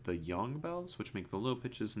yang bells, which make the low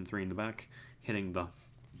pitches, and 3 in the back, hitting the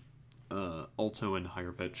alto and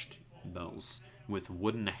higher pitched bells with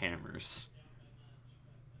wooden hammers.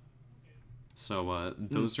 So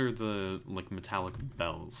those are the like metallic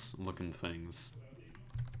bells looking things.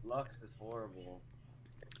 Lux is horrible.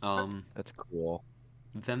 That's cool.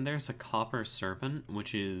 Then there's a copper serpent,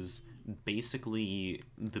 which is basically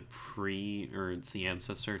it's the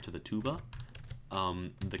ancestor to the tuba.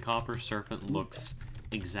 The copper serpent looks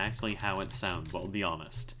exactly how it sounds, I'll be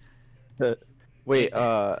honest. Wait,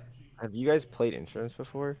 have you guys played instruments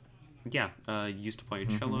before? Yeah, used to play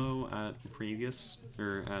cello at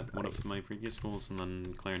one of my previous schools, and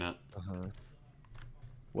then clarinet.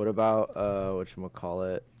 What about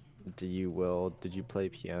whatchamacallit? Did you play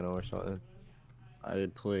piano or something? I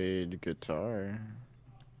played guitar.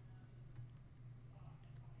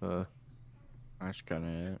 That's kind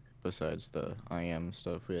of it. Besides the IM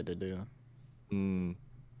stuff we had to do.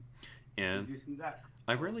 Yeah, Did you see that?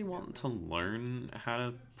 I really want to learn how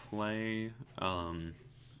to play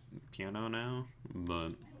piano now, but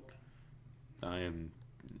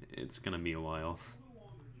it's gonna be a while.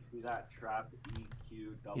 See that trap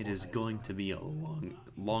EQ double. It is going to be a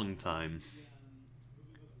long time.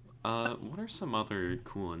 What are some other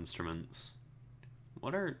cool instruments?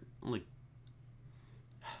 What are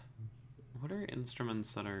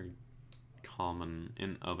instruments that are common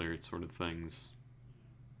in other sort of things?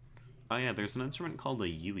 Oh yeah, there's an instrument called a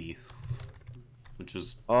Yui, which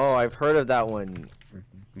is Oh, I've heard of that one.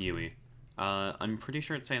 Yui. I'm pretty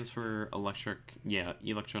sure it stands for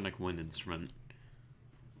electronic wind instrument.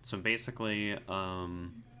 So basically,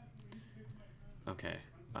 okay,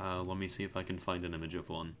 let me see if I can find an image of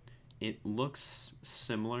one. It looks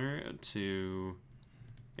similar to,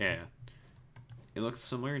 yeah, it looks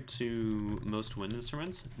similar to most wind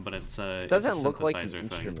instruments, but it's a Doesn't look like an synthesizer thing.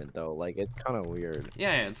 instrument though. Like it's kind of weird.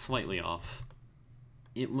 Yeah, it's slightly off.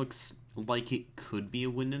 It looks like it could be a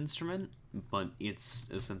wind instrument, but it's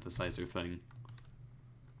a synthesizer thing.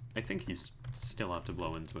 I think you still have to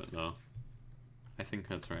blow into it, though. I think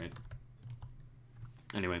that's right.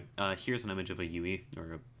 Anyway, here's an image of a Yui,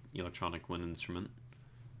 or a electronic wind instrument.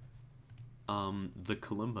 The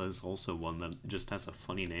kalimba is also one that just has a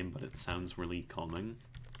funny name, but it sounds really calming.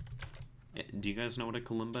 Do you guys know what a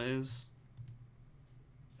kalimba is?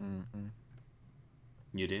 Mm-mm.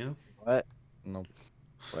 You do? What? Nope.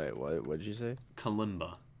 Wait, what did you say?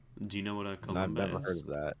 Kalimba. Do you know what a kalimba I've never heard is? of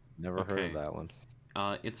that. Never heard Okay. of that one.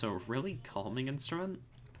 It's a really calming instrument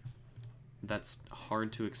that's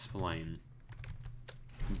hard to explain,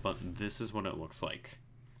 but this is what it looks like.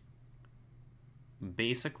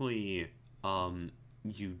 Basically,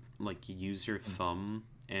 you use your thumb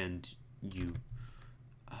and you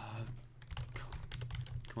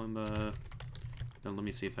kalimba. Now let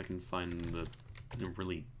me see if I can find the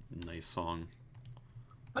really nice song.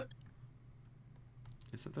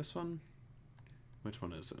 Is it this one? Which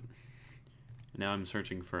one is it? Now I'm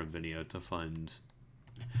searching for a video to find.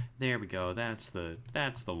 There we go. That's the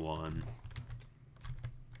one.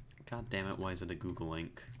 God damn it! Why is it a Google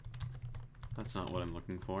link? That's not what I'm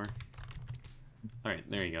looking for. All right,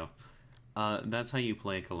 there you go. That's how you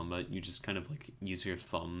play kalimba. You just kind of like use your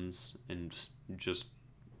thumbs and just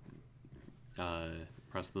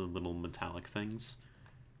press the little metallic things.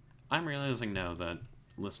 I'm realizing now that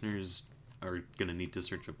listeners are gonna need to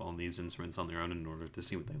search up all these instruments on their own in order to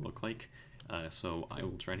see what they look like. So I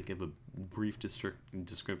will try to give a brief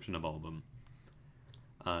description of all of them.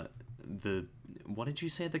 What did you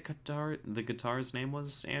say the guitar's name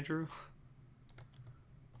was, Andrew?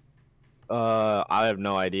 I have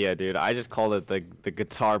no idea, dude. I just called it the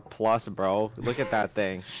Guitar Plus, bro. Look at that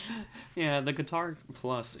thing. Yeah, the Guitar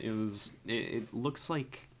Plus it looks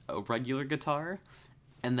like a regular guitar,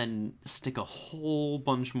 and then stick a whole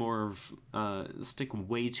bunch more of stick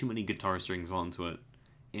way too many guitar strings onto it,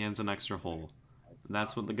 and an extra hole.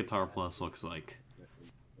 That's what the Guitar Plus looks like,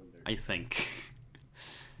 I think.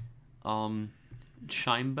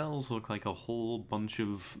 Chime bells look like a whole bunch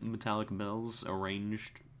of metallic bells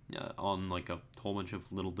arranged on like a whole bunch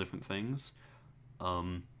of little different things.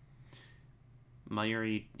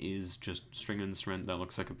 Mayuri is just string instrument that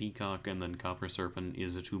looks like a peacock, and then Copper Serpent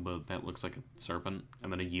is a tuba that looks like a serpent,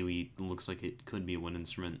 and then a Yui looks like it could be a wind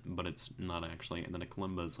instrument, but it's not actually, and then a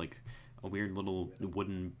kalimba is like a weird little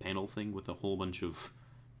wooden panel thing with a whole bunch of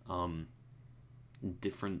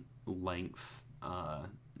different length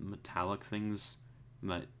metallic things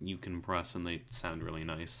that you can press and they sound really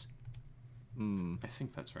nice. I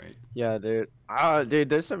think that's right. Yeah, dude. Dude,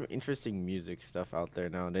 there's some interesting music stuff out there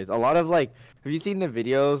nowadays. A lot of like, have you seen the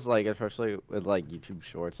videos, like especially with like YouTube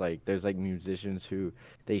Shorts? Like, there's like musicians who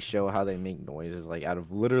they show how they make noises like out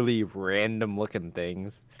of literally random looking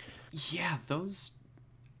things. Yeah, those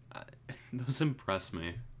impress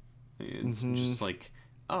me. It's just like,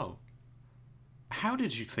 oh, how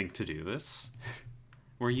did you think to do this?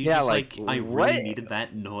 Were you Yeah, just like, I really what? needed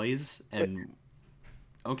that noise, and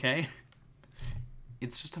okay.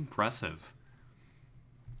 It's just impressive.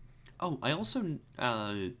 Oh, I also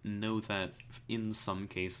know that in some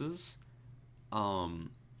cases,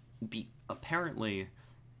 apparently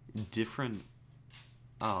different,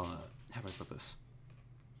 how do I put this?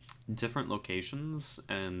 Different locations,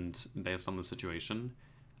 and based on the situation,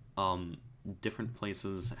 different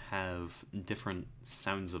places have different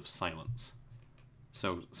sounds of silence.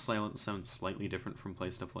 So silence sounds slightly different from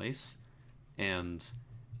place to place, and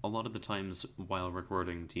a lot of the times while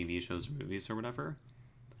recording TV shows or movies or whatever,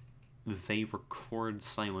 they record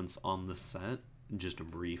silence on the set just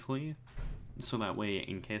briefly, so that way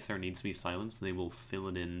in case there needs to be silence, they will fill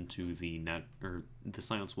it into the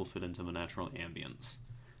silence will fit into the natural ambience.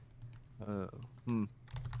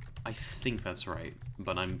 I think that's right,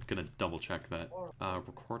 but I'm gonna double check that.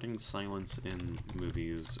 Recording silence in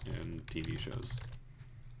movies and TV shows.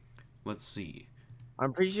 Let's see.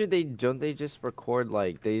 I'm pretty sure they just record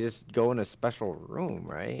like they just go in a special room,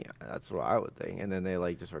 right? That's what I would think, and then they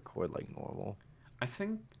like just record like normal. I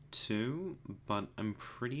think too, but I'm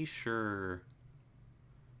pretty sure.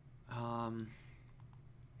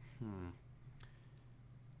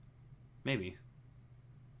 Maybe.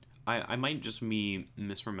 I might just be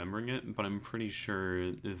misremembering it, but I'm pretty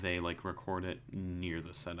sure they, like, record it near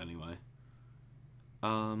the set anyway.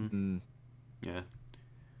 Yeah.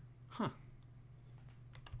 Huh.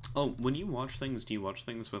 Oh, when you watch things, do you watch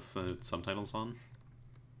things with subtitles on?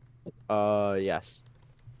 Yes.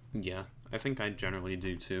 Yeah, I think I generally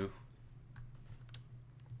do too.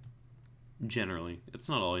 Generally. It's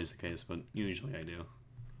not always the case, but usually I do.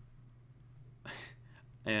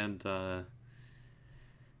 And,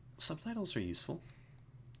 subtitles are useful.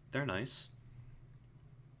 They're nice.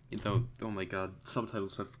 Though, oh my god,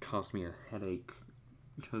 subtitles have caused me a headache.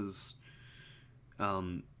 Because,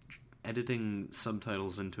 editing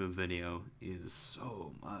subtitles into a video is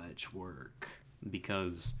so much work.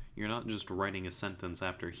 Because you're not just writing a sentence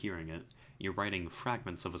after hearing it, you're writing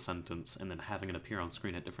fragments of a sentence and then having it appear on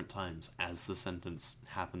screen at different times as the sentence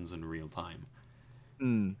happens in real time.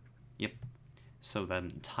 Yep. So that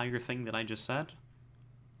entire thing that I just said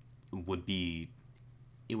would be...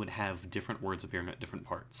 it would have different words appearing at different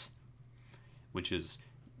parts. Which is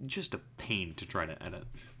just a pain to try to edit.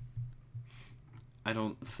 I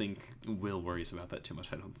don't think Will worries about that too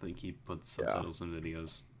much. I don't think he puts subtitles in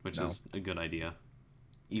videos, which is a good idea.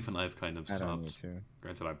 Even I've kind of stopped. I don't need to.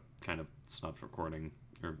 Granted, I've kind of stopped recording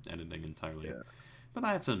or editing entirely. Yeah. But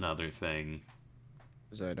that's another thing.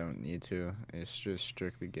 Because I don't need to. It's just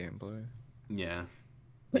strictly gameplay. Yeah.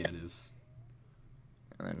 Yeah, it is.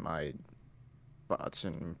 And then my thoughts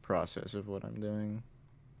and process of what I'm doing.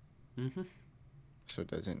 Mm-hmm. So it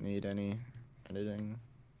doesn't need any editing,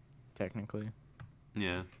 technically.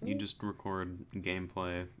 Yeah, you just record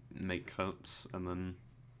gameplay, make cuts, and then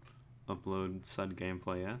upload said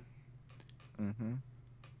gameplay, yeah? Mm-hmm.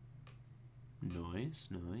 Nice,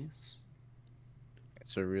 nice.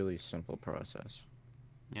 It's a really simple process.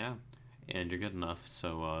 Yeah, and you're good enough,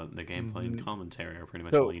 so the gameplay and commentary are pretty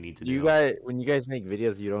much So all you need to do. you guys, when you guys make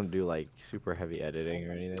videos, you don't do like super heavy editing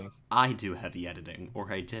or anything? I do heavy editing, or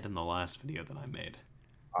I did in the last video that I made.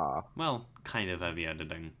 Well, kind of heavy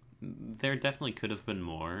editing. There definitely could have been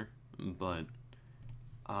more, but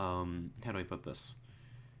how do I put this?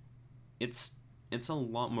 It's a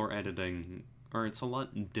lot more editing, or it's a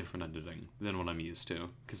lot different editing than what I'm used to,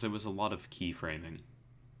 because it was a lot of keyframing.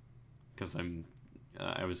 Because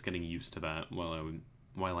I was getting used to that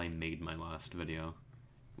while I made my last video,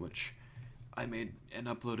 which I made and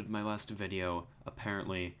uploaded my last video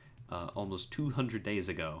apparently almost 200 days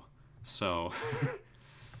ago. So.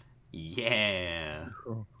 Yeah,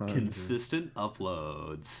 consistent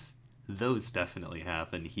uploads. Those definitely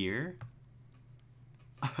happen here.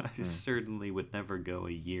 I certainly would never go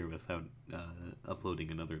a year without uploading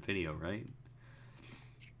another video, right?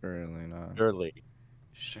 Surely not.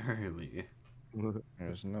 Surely.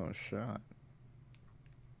 There's no shot.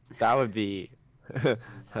 That would be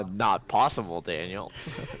not possible, Daniel.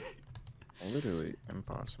 Literally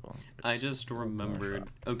impossible. I just remembered...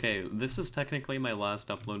 Okay, this is technically my last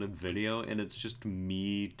uploaded video, and it's just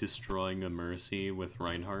me destroying a Mercy with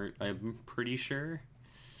Reinhardt, I'm pretty sure.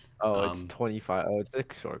 Oh, it's 25. Oh, it's a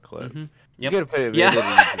short clip. Mm-hmm. You gotta put it. Yeah.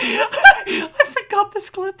 I forgot this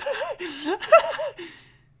clip.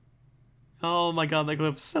 Oh my god, that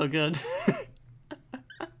clip's so good.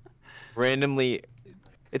 Randomly,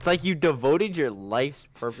 it's like you devoted your life's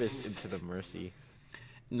purpose into the Mercy.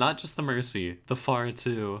 Not just the Mercy, the Far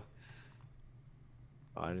too.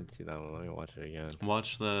 Oh, I didn't see that one. Let me watch it again.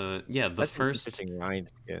 Watch the That's first. an interesting Ryan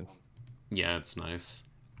skin. Yeah, it's nice.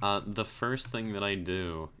 The first thing that I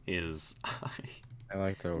do is I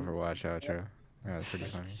like the Overwatch outro. Yeah, it's pretty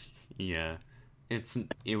funny. Yeah,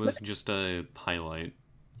 it was just a highlight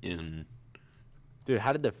in. Dude,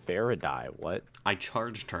 how did the Pharah die? What? I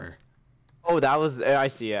charged her. Oh, that was. I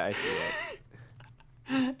see it. I see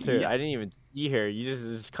it. Dude, Yep. I didn't even see her.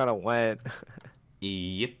 You just kind of went.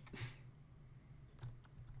 Yep.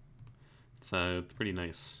 It's pretty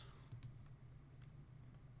nice.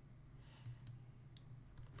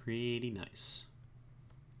 Pretty nice.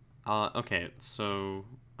 Okay, so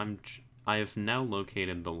I have now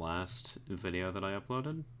located the last video that I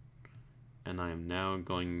uploaded, and I am now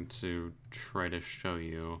going to try to show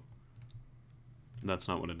you. That's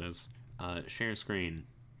not what it is. Share screen.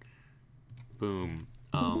 Boom.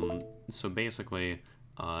 So basically,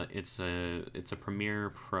 it's a Premiere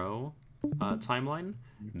Pro timeline.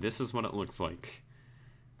 This is what it looks like.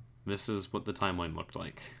 This is what the timeline looked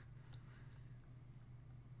like.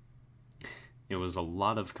 It was a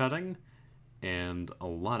lot of cutting and a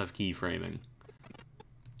lot of keyframing.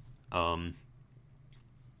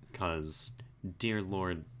 Cause, dear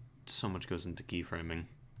lord, so much goes into keyframing.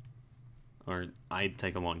 Or, I'd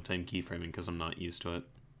take a long time keyframing because I'm not used to it.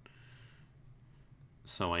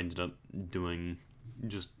 so I ended up doing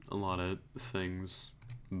just a lot of things,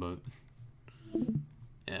 but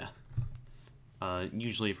yeah.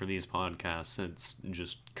 Usually for these podcasts, it's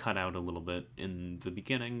just cut out a little bit in the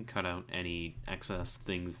beginning, cut out any excess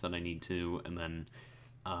things that I need to, and then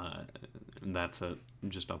that's it.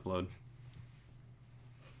 Just upload.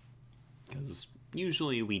 Because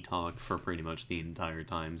usually we talk for pretty much the entire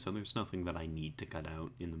time, so there's nothing that I need to cut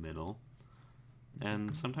out in the middle.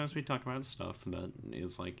 And sometimes we talk about stuff that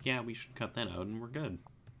is like, yeah, we should cut that out, and we're good.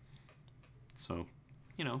 So,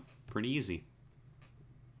 pretty easy.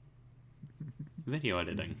 Video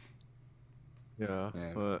editing. Yeah.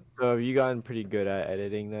 Yeah. So have you gotten pretty good at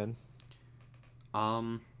editing then?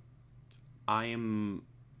 I am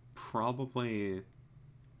probably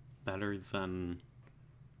better than...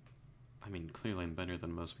 I mean, clearly I'm better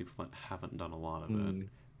than most people that haven't done a lot of it.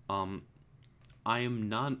 I am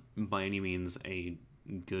not by any means a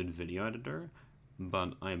good video editor,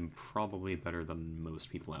 but I'm probably better than most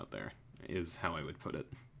people out there, is how I would put it.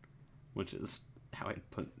 Which is how I'd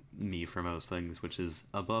put me for most things, which is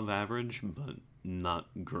above average, but not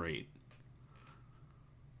great.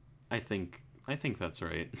 I think that's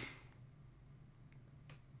right.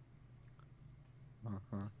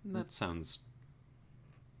 That sounds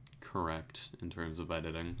correct in terms of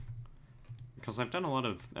editing. Because I've done a lot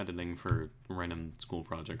of editing for random school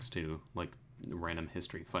projects too, like random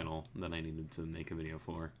history final that I needed to make a video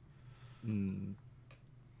for. It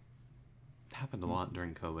happened a lot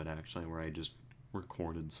during COVID actually, where I just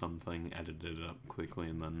recorded something, edited it up quickly,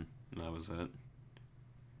 and then that was it.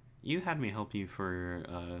 You had me help you for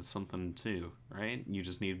something too, right? You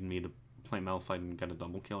just needed me to play Malphite and get a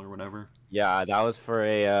double kill or whatever. Yeah, that was for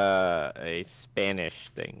a Spanish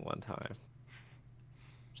thing one time.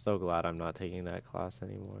 So glad I'm not taking that class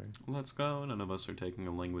anymore. Let's go. None of us are taking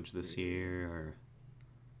a language this year, or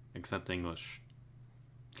except English.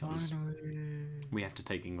 Because we have to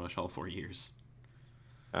take English all 4 years.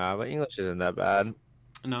 But English isn't that bad.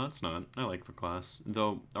 No, it's not. I like the class.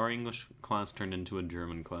 Though our English class turned into a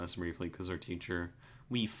German class briefly because our teacher,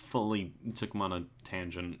 we fully took him on a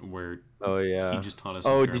tangent where he just taught us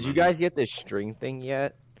Oh, German. did you guys get the string thing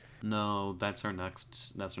yet? No, that's our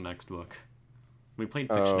next book. We played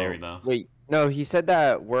Pictionary though. Wait, no, he said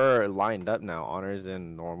that we're lined up now. Honors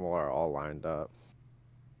and normal are all lined up.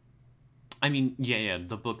 I mean, yeah,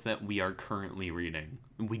 the book that we are currently reading.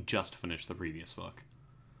 We just finished the previous book.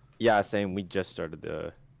 Yeah, same. We just started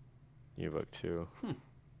the new book too.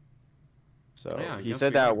 So Yeah, I he guess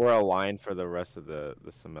said we that are. we're aligned for the rest of the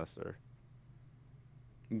semester.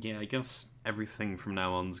 Yeah, I guess everything from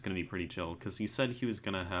now on is going to be pretty chill, because he said he was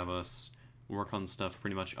going to have us work on stuff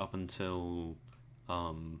pretty much up until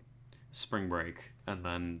spring break, and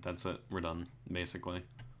then that's it. We're done, basically.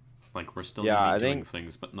 Like, we're still Yeah, gonna I be doing think-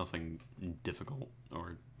 things, but nothing difficult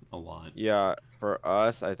or a lot. Yeah, for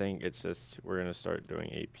us, I think it's just we're gonna start doing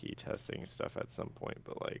AP testing stuff at some point,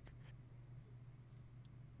 but like,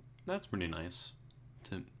 That's pretty nice.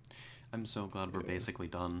 I'm so glad we're basically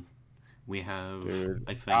done. We have, dude,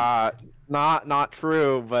 I think, not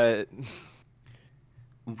true, but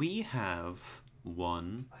we have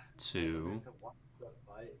 1, 2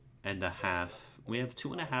 and a half. We have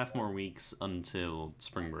 2.5 more weeks until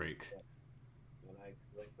spring break. When I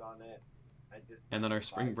clicked on it, I just And then our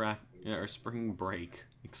spring break,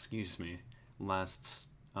 excuse me, lasts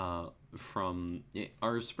from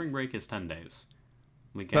our spring break is 10 days.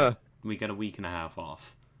 We get a week and a half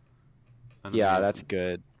off. And then we yeah, have- that's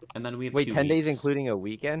good. And then we have Wait, 2 10 days weeks. including a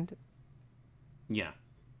weekend? Yeah,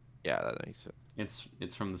 Yeah, that makes sense.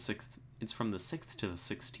 it's from the 6th. It's from the 6th to the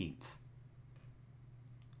 16th.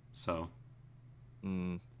 So,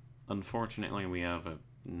 unfortunately, we have a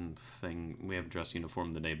thing. We have dress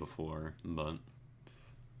uniform the day before, but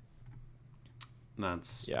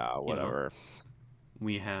that's Yeah, whatever.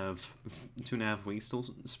 We have 2.5 weeks till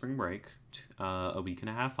spring break, a week and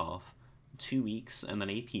a half off, 2 weeks, and then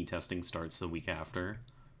AP testing starts the week after.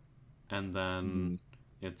 And then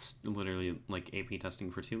it's literally like AP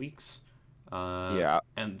testing for 2 weeks. Yeah.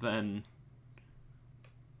 And then...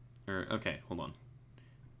 okay, hold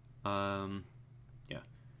on. Yeah.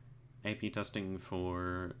 AP testing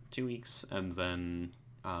for 2 weeks, and then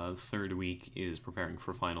third week is preparing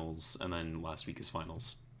for finals, and then last week is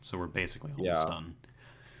finals. So we're basically almost done.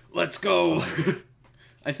 Let's go!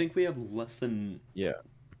 I think we have less than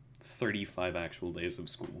 35 actual days of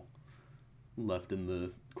school left in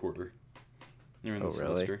the quarter. Or in the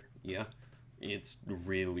semester. Yeah. It's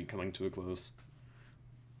really coming to a close.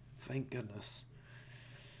 Thank goodness.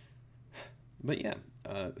 But yeah,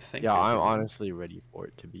 thank you. Yeah, I'm honestly ready for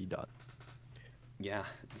it to be done. Yeah,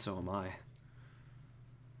 so am I.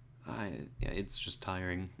 It's just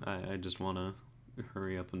tiring. I just want to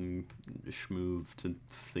hurry up and schmoove to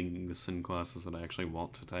things and classes that I actually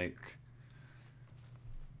want to take.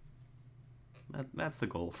 That's the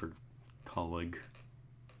goal for college.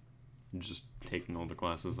 Just taking all the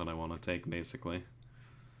classes that I want to take, basically.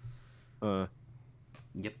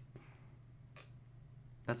 Yep.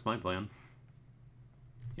 That's my plan.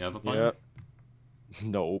 You have a plan? Yep.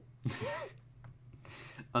 No.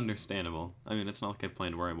 Understandable. I mean, it's not like I've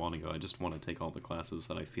planned where I want to go. I just want to take all the classes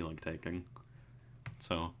that I feel like taking.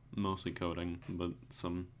 So, mostly coding, but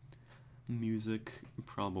some music,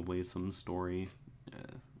 probably some story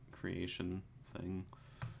creation thing.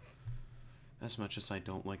 As much as I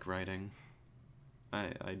don't like writing,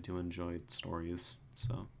 I do enjoy stories,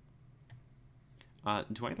 so.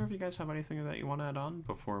 Do either of you guys have anything that you want to add on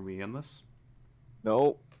before we end this?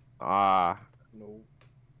 No. No.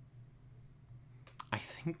 I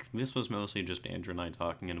think this was mostly just Andrew and I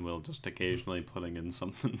talking, and Will just occasionally putting in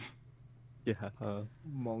something. Yeah.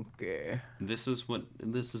 Monkey. This is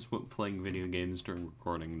what playing video games during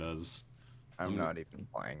recording does. I'm not even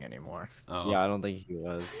playing anymore. Oh. Yeah, I don't think he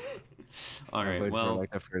was. All I right. played for Well,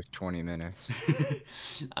 like the first 20 minutes.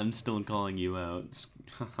 I'm still calling you out.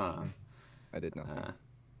 Haha. I did nothing.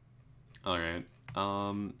 All right.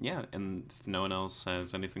 Yeah, and if no one else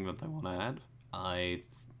has anything that they want to add, I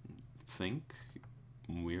think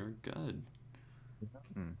we're good.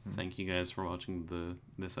 Mhm. Thank you guys for watching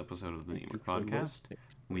this episode of the Neetwork Podcast.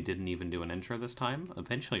 We didn't even do an intro this time.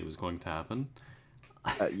 Eventually, it was going to happen.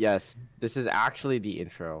 Yes, this is actually the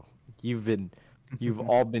intro. You've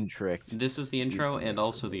all been tricked. This is the intro and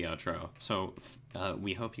also the outro. So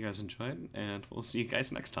we hope you guys enjoyed, and we'll see you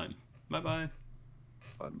guys next time. Bye bye.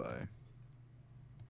 Bye-bye.